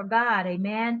time for God,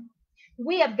 amen.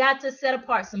 We have got to set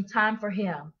apart some time for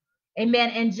him,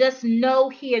 amen. And just know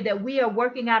here that we are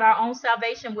working out our own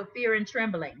salvation with fear and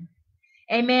trembling.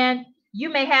 Amen. You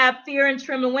may have fear and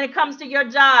trembling when it comes to your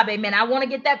job. Amen. I want to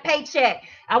get that paycheck.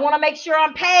 I want to make sure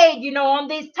I'm paid, on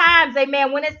these times.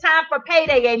 Amen. When it's time for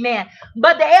payday. Amen.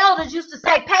 But the elders used to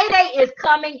say payday is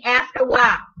coming after a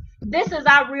while. This is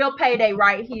our real payday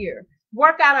right here.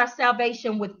 Work out our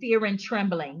salvation with fear and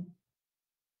trembling.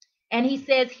 And he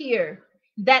says here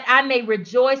that I may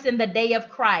rejoice in the day of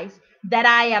Christ, that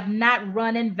I have not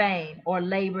run in vain or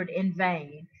labored in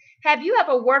vain. Have you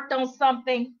ever worked on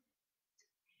something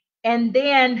and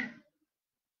then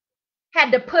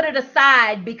had to put it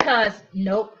aside because,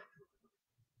 nope,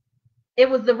 it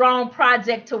was the wrong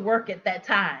project to work at that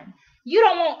time? You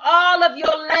don't want all of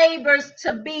your labors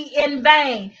to be in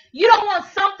vain. You don't want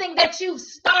something that you've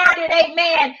started,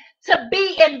 amen, to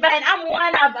be in vain. I'm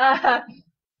one of,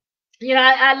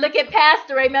 I look at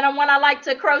Pastor, amen. I'm one I like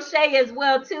to crochet as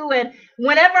well, too. And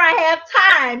whenever I have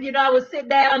time, I would sit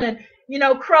down and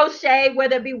crochet,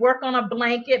 whether it be work on a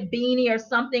blanket, beanie, or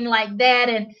something like that.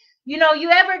 And, you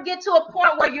ever get to a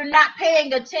point where you're not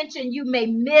paying attention, you may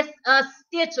miss a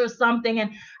stitch or something.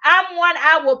 And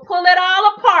I will pull it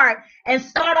all apart and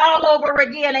start all over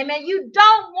again. Amen. You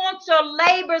don't want your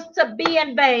labors to be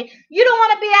in vain. You don't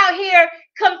want to be out here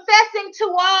confessing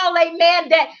to all, amen,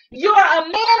 that you're a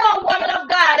man or woman of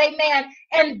God, amen.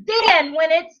 And then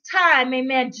when it's time,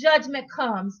 amen, judgment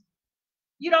comes.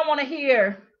 You don't want to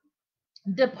hear,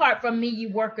 depart from me,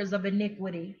 you workers of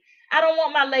iniquity. I don't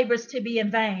want my labors to be in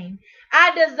vain.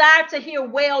 I desire to hear,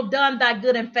 well done, thy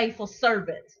good and faithful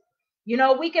servant. You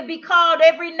know, we could be called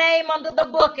every name under the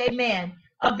book, amen.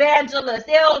 Evangelist,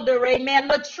 elder, amen.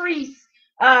 LaTrice,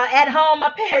 at home,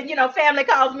 my parent, family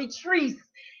calls me Trice,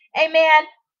 amen.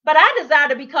 But I desire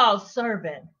to be called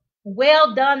servant.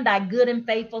 Well done, thy good and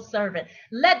faithful servant.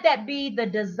 Let that be the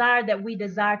desire that we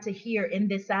desire to hear in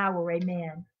this hour,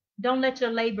 amen. Don't let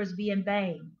your labors be in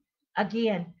vain.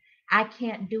 Again, I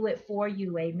can't do it for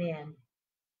you, amen.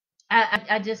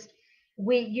 I just,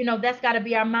 that's got to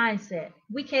be our mindset.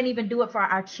 We can't even do it for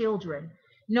our children.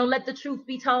 Let the truth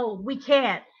be told. We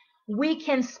can't. We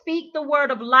can speak the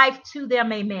word of life to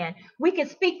them, amen. We can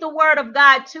speak the word of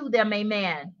God to them,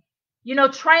 amen.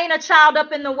 Train a child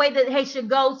up in the way that they should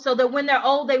go so that when they're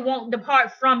old, they won't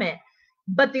depart from it.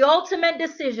 But the ultimate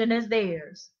decision is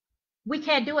theirs. We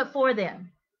can't do it for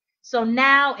them. So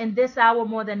now in this hour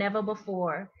more than ever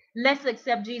before, let's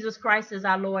accept Jesus Christ as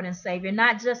our Lord and Savior,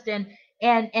 not just in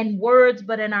words,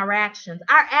 but in our actions.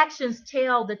 Our actions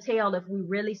tell the tale if we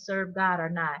really serve God or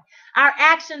not. Our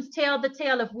actions tell the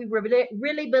tale if we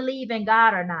really believe in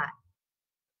God or not.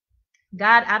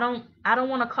 God, I don't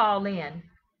want to call in.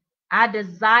 I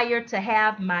desire to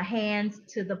have my hands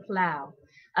to the plow.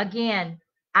 Again,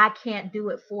 I can't do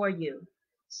it for you.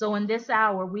 So in this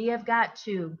hour, we got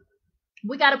to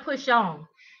push on.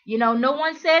 No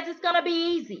one says it's going to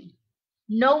be easy.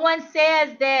 No one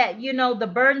says that,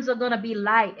 the burdens are going to be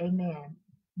light. Amen.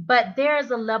 But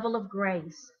there's a level of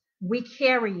grace. We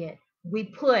carry it. We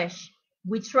push.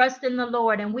 We trust in the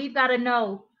Lord. And we've got to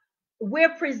know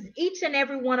each and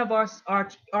every one of us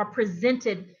are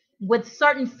presented with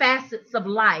certain facets of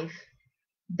life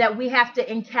that we have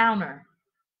to encounter.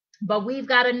 But we've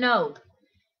got to know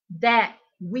that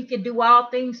we can do all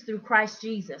things through Christ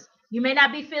Jesus. You may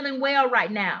not be feeling well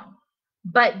right now,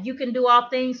 but you can do all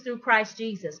things through Christ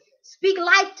Jesus. Speak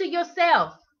life to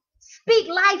yourself. Speak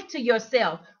life to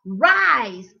yourself.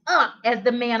 Rise up as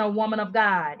the man or woman of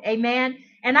God. Amen.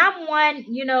 And I'm one,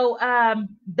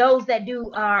 those that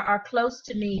are close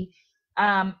to me.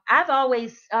 I've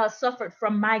always suffered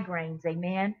from migraines.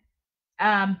 Amen.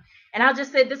 And I'll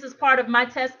just say this is part of my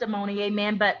testimony.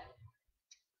 Amen. But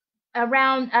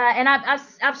around, and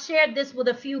I've shared this with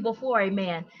a few before.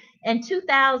 Amen. In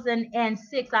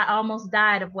 2006, I almost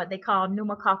died of what they call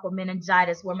pneumococcal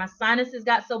meningitis, where my sinuses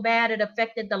got so bad it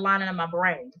affected the lining of my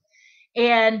brain.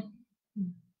 And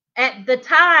at the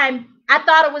time, I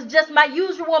thought it was just my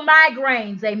usual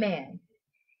migraines. Amen.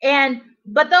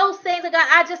 But those things,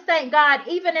 I just thank God,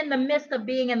 even in the midst of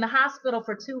being in the hospital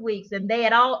for 2 weeks, and they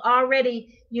had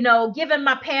already, given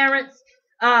my parents,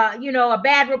 a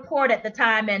bad report at the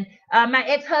time, and my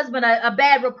ex-husband a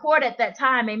bad report at that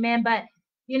time. Amen. But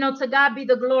to God be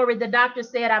the glory. The doctor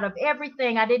said out of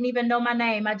everything, I didn't even know my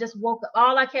name. I just woke up.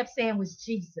 All I kept saying was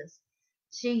Jesus,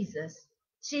 Jesus,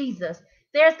 Jesus.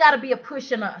 There's got to be a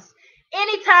push in us.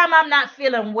 Anytime I'm not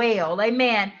feeling well,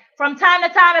 amen. From time to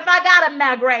time, if I got a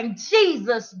migraine,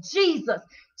 Jesus, Jesus,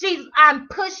 Jesus, I'm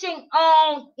pushing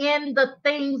on in the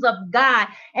things of God.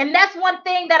 And that's one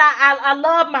thing that I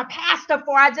love my pastor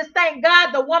for. I just thank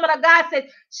God. The woman of God says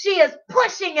she is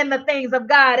pushing in the things of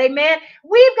God. Amen.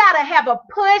 We've got to have a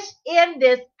push in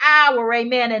this hour.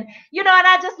 Amen. And, and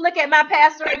I just look at my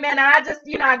pastor. Amen. And I just,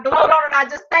 I gloat on it. I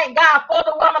just thank God for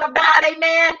the woman of God.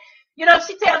 Amen.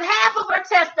 She tells half of her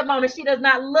testimony. She does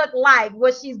not look like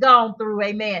what she's gone through.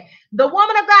 Amen. The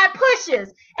woman of God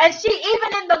pushes, and she,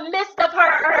 even in the midst of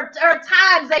her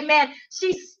times, amen,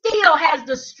 she still has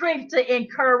the strength to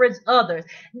encourage others.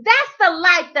 That's the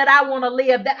life that I want to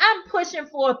live, that I'm pushing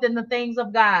forth in the things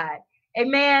of God.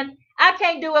 Amen. I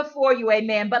can't do it for you.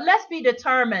 Amen. But let's be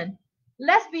determined.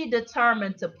 Let's be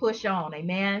determined to push on.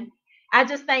 Amen. I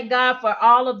just thank God for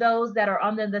all of those that are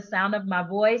under the sound of my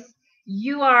voice.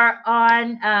 You are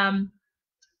on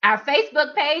our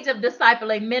Facebook page of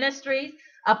Discipling Ministries,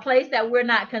 a place that we're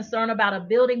not concerned about a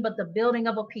building, but the building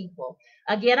of a people.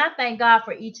 Again, I thank God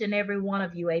for each and every one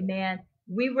of you. Amen.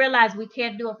 We realize we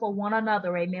can't do it for one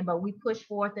another. Amen. But we push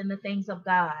forth in the things of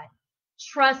God.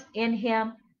 Trust in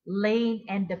Him, lean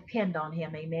and depend on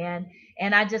Him. Amen.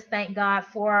 And I just thank God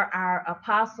for our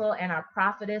apostle and our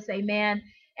prophetess. Amen.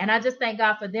 And I just thank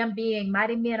God for them being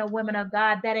mighty men and women of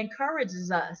God that encourages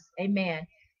us, amen,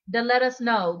 to let us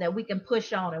know that we can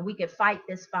push on and we can fight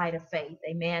this fight of faith,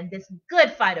 amen, this good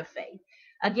fight of faith.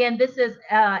 Again, this is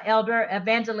Elder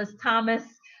Evangelist Thomas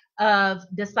of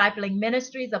Discipling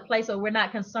Ministries, a place where we're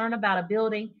not concerned about a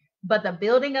building, but the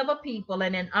building of a people.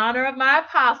 And in honor of my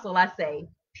apostle, I say,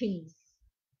 peace.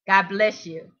 God bless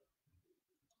you.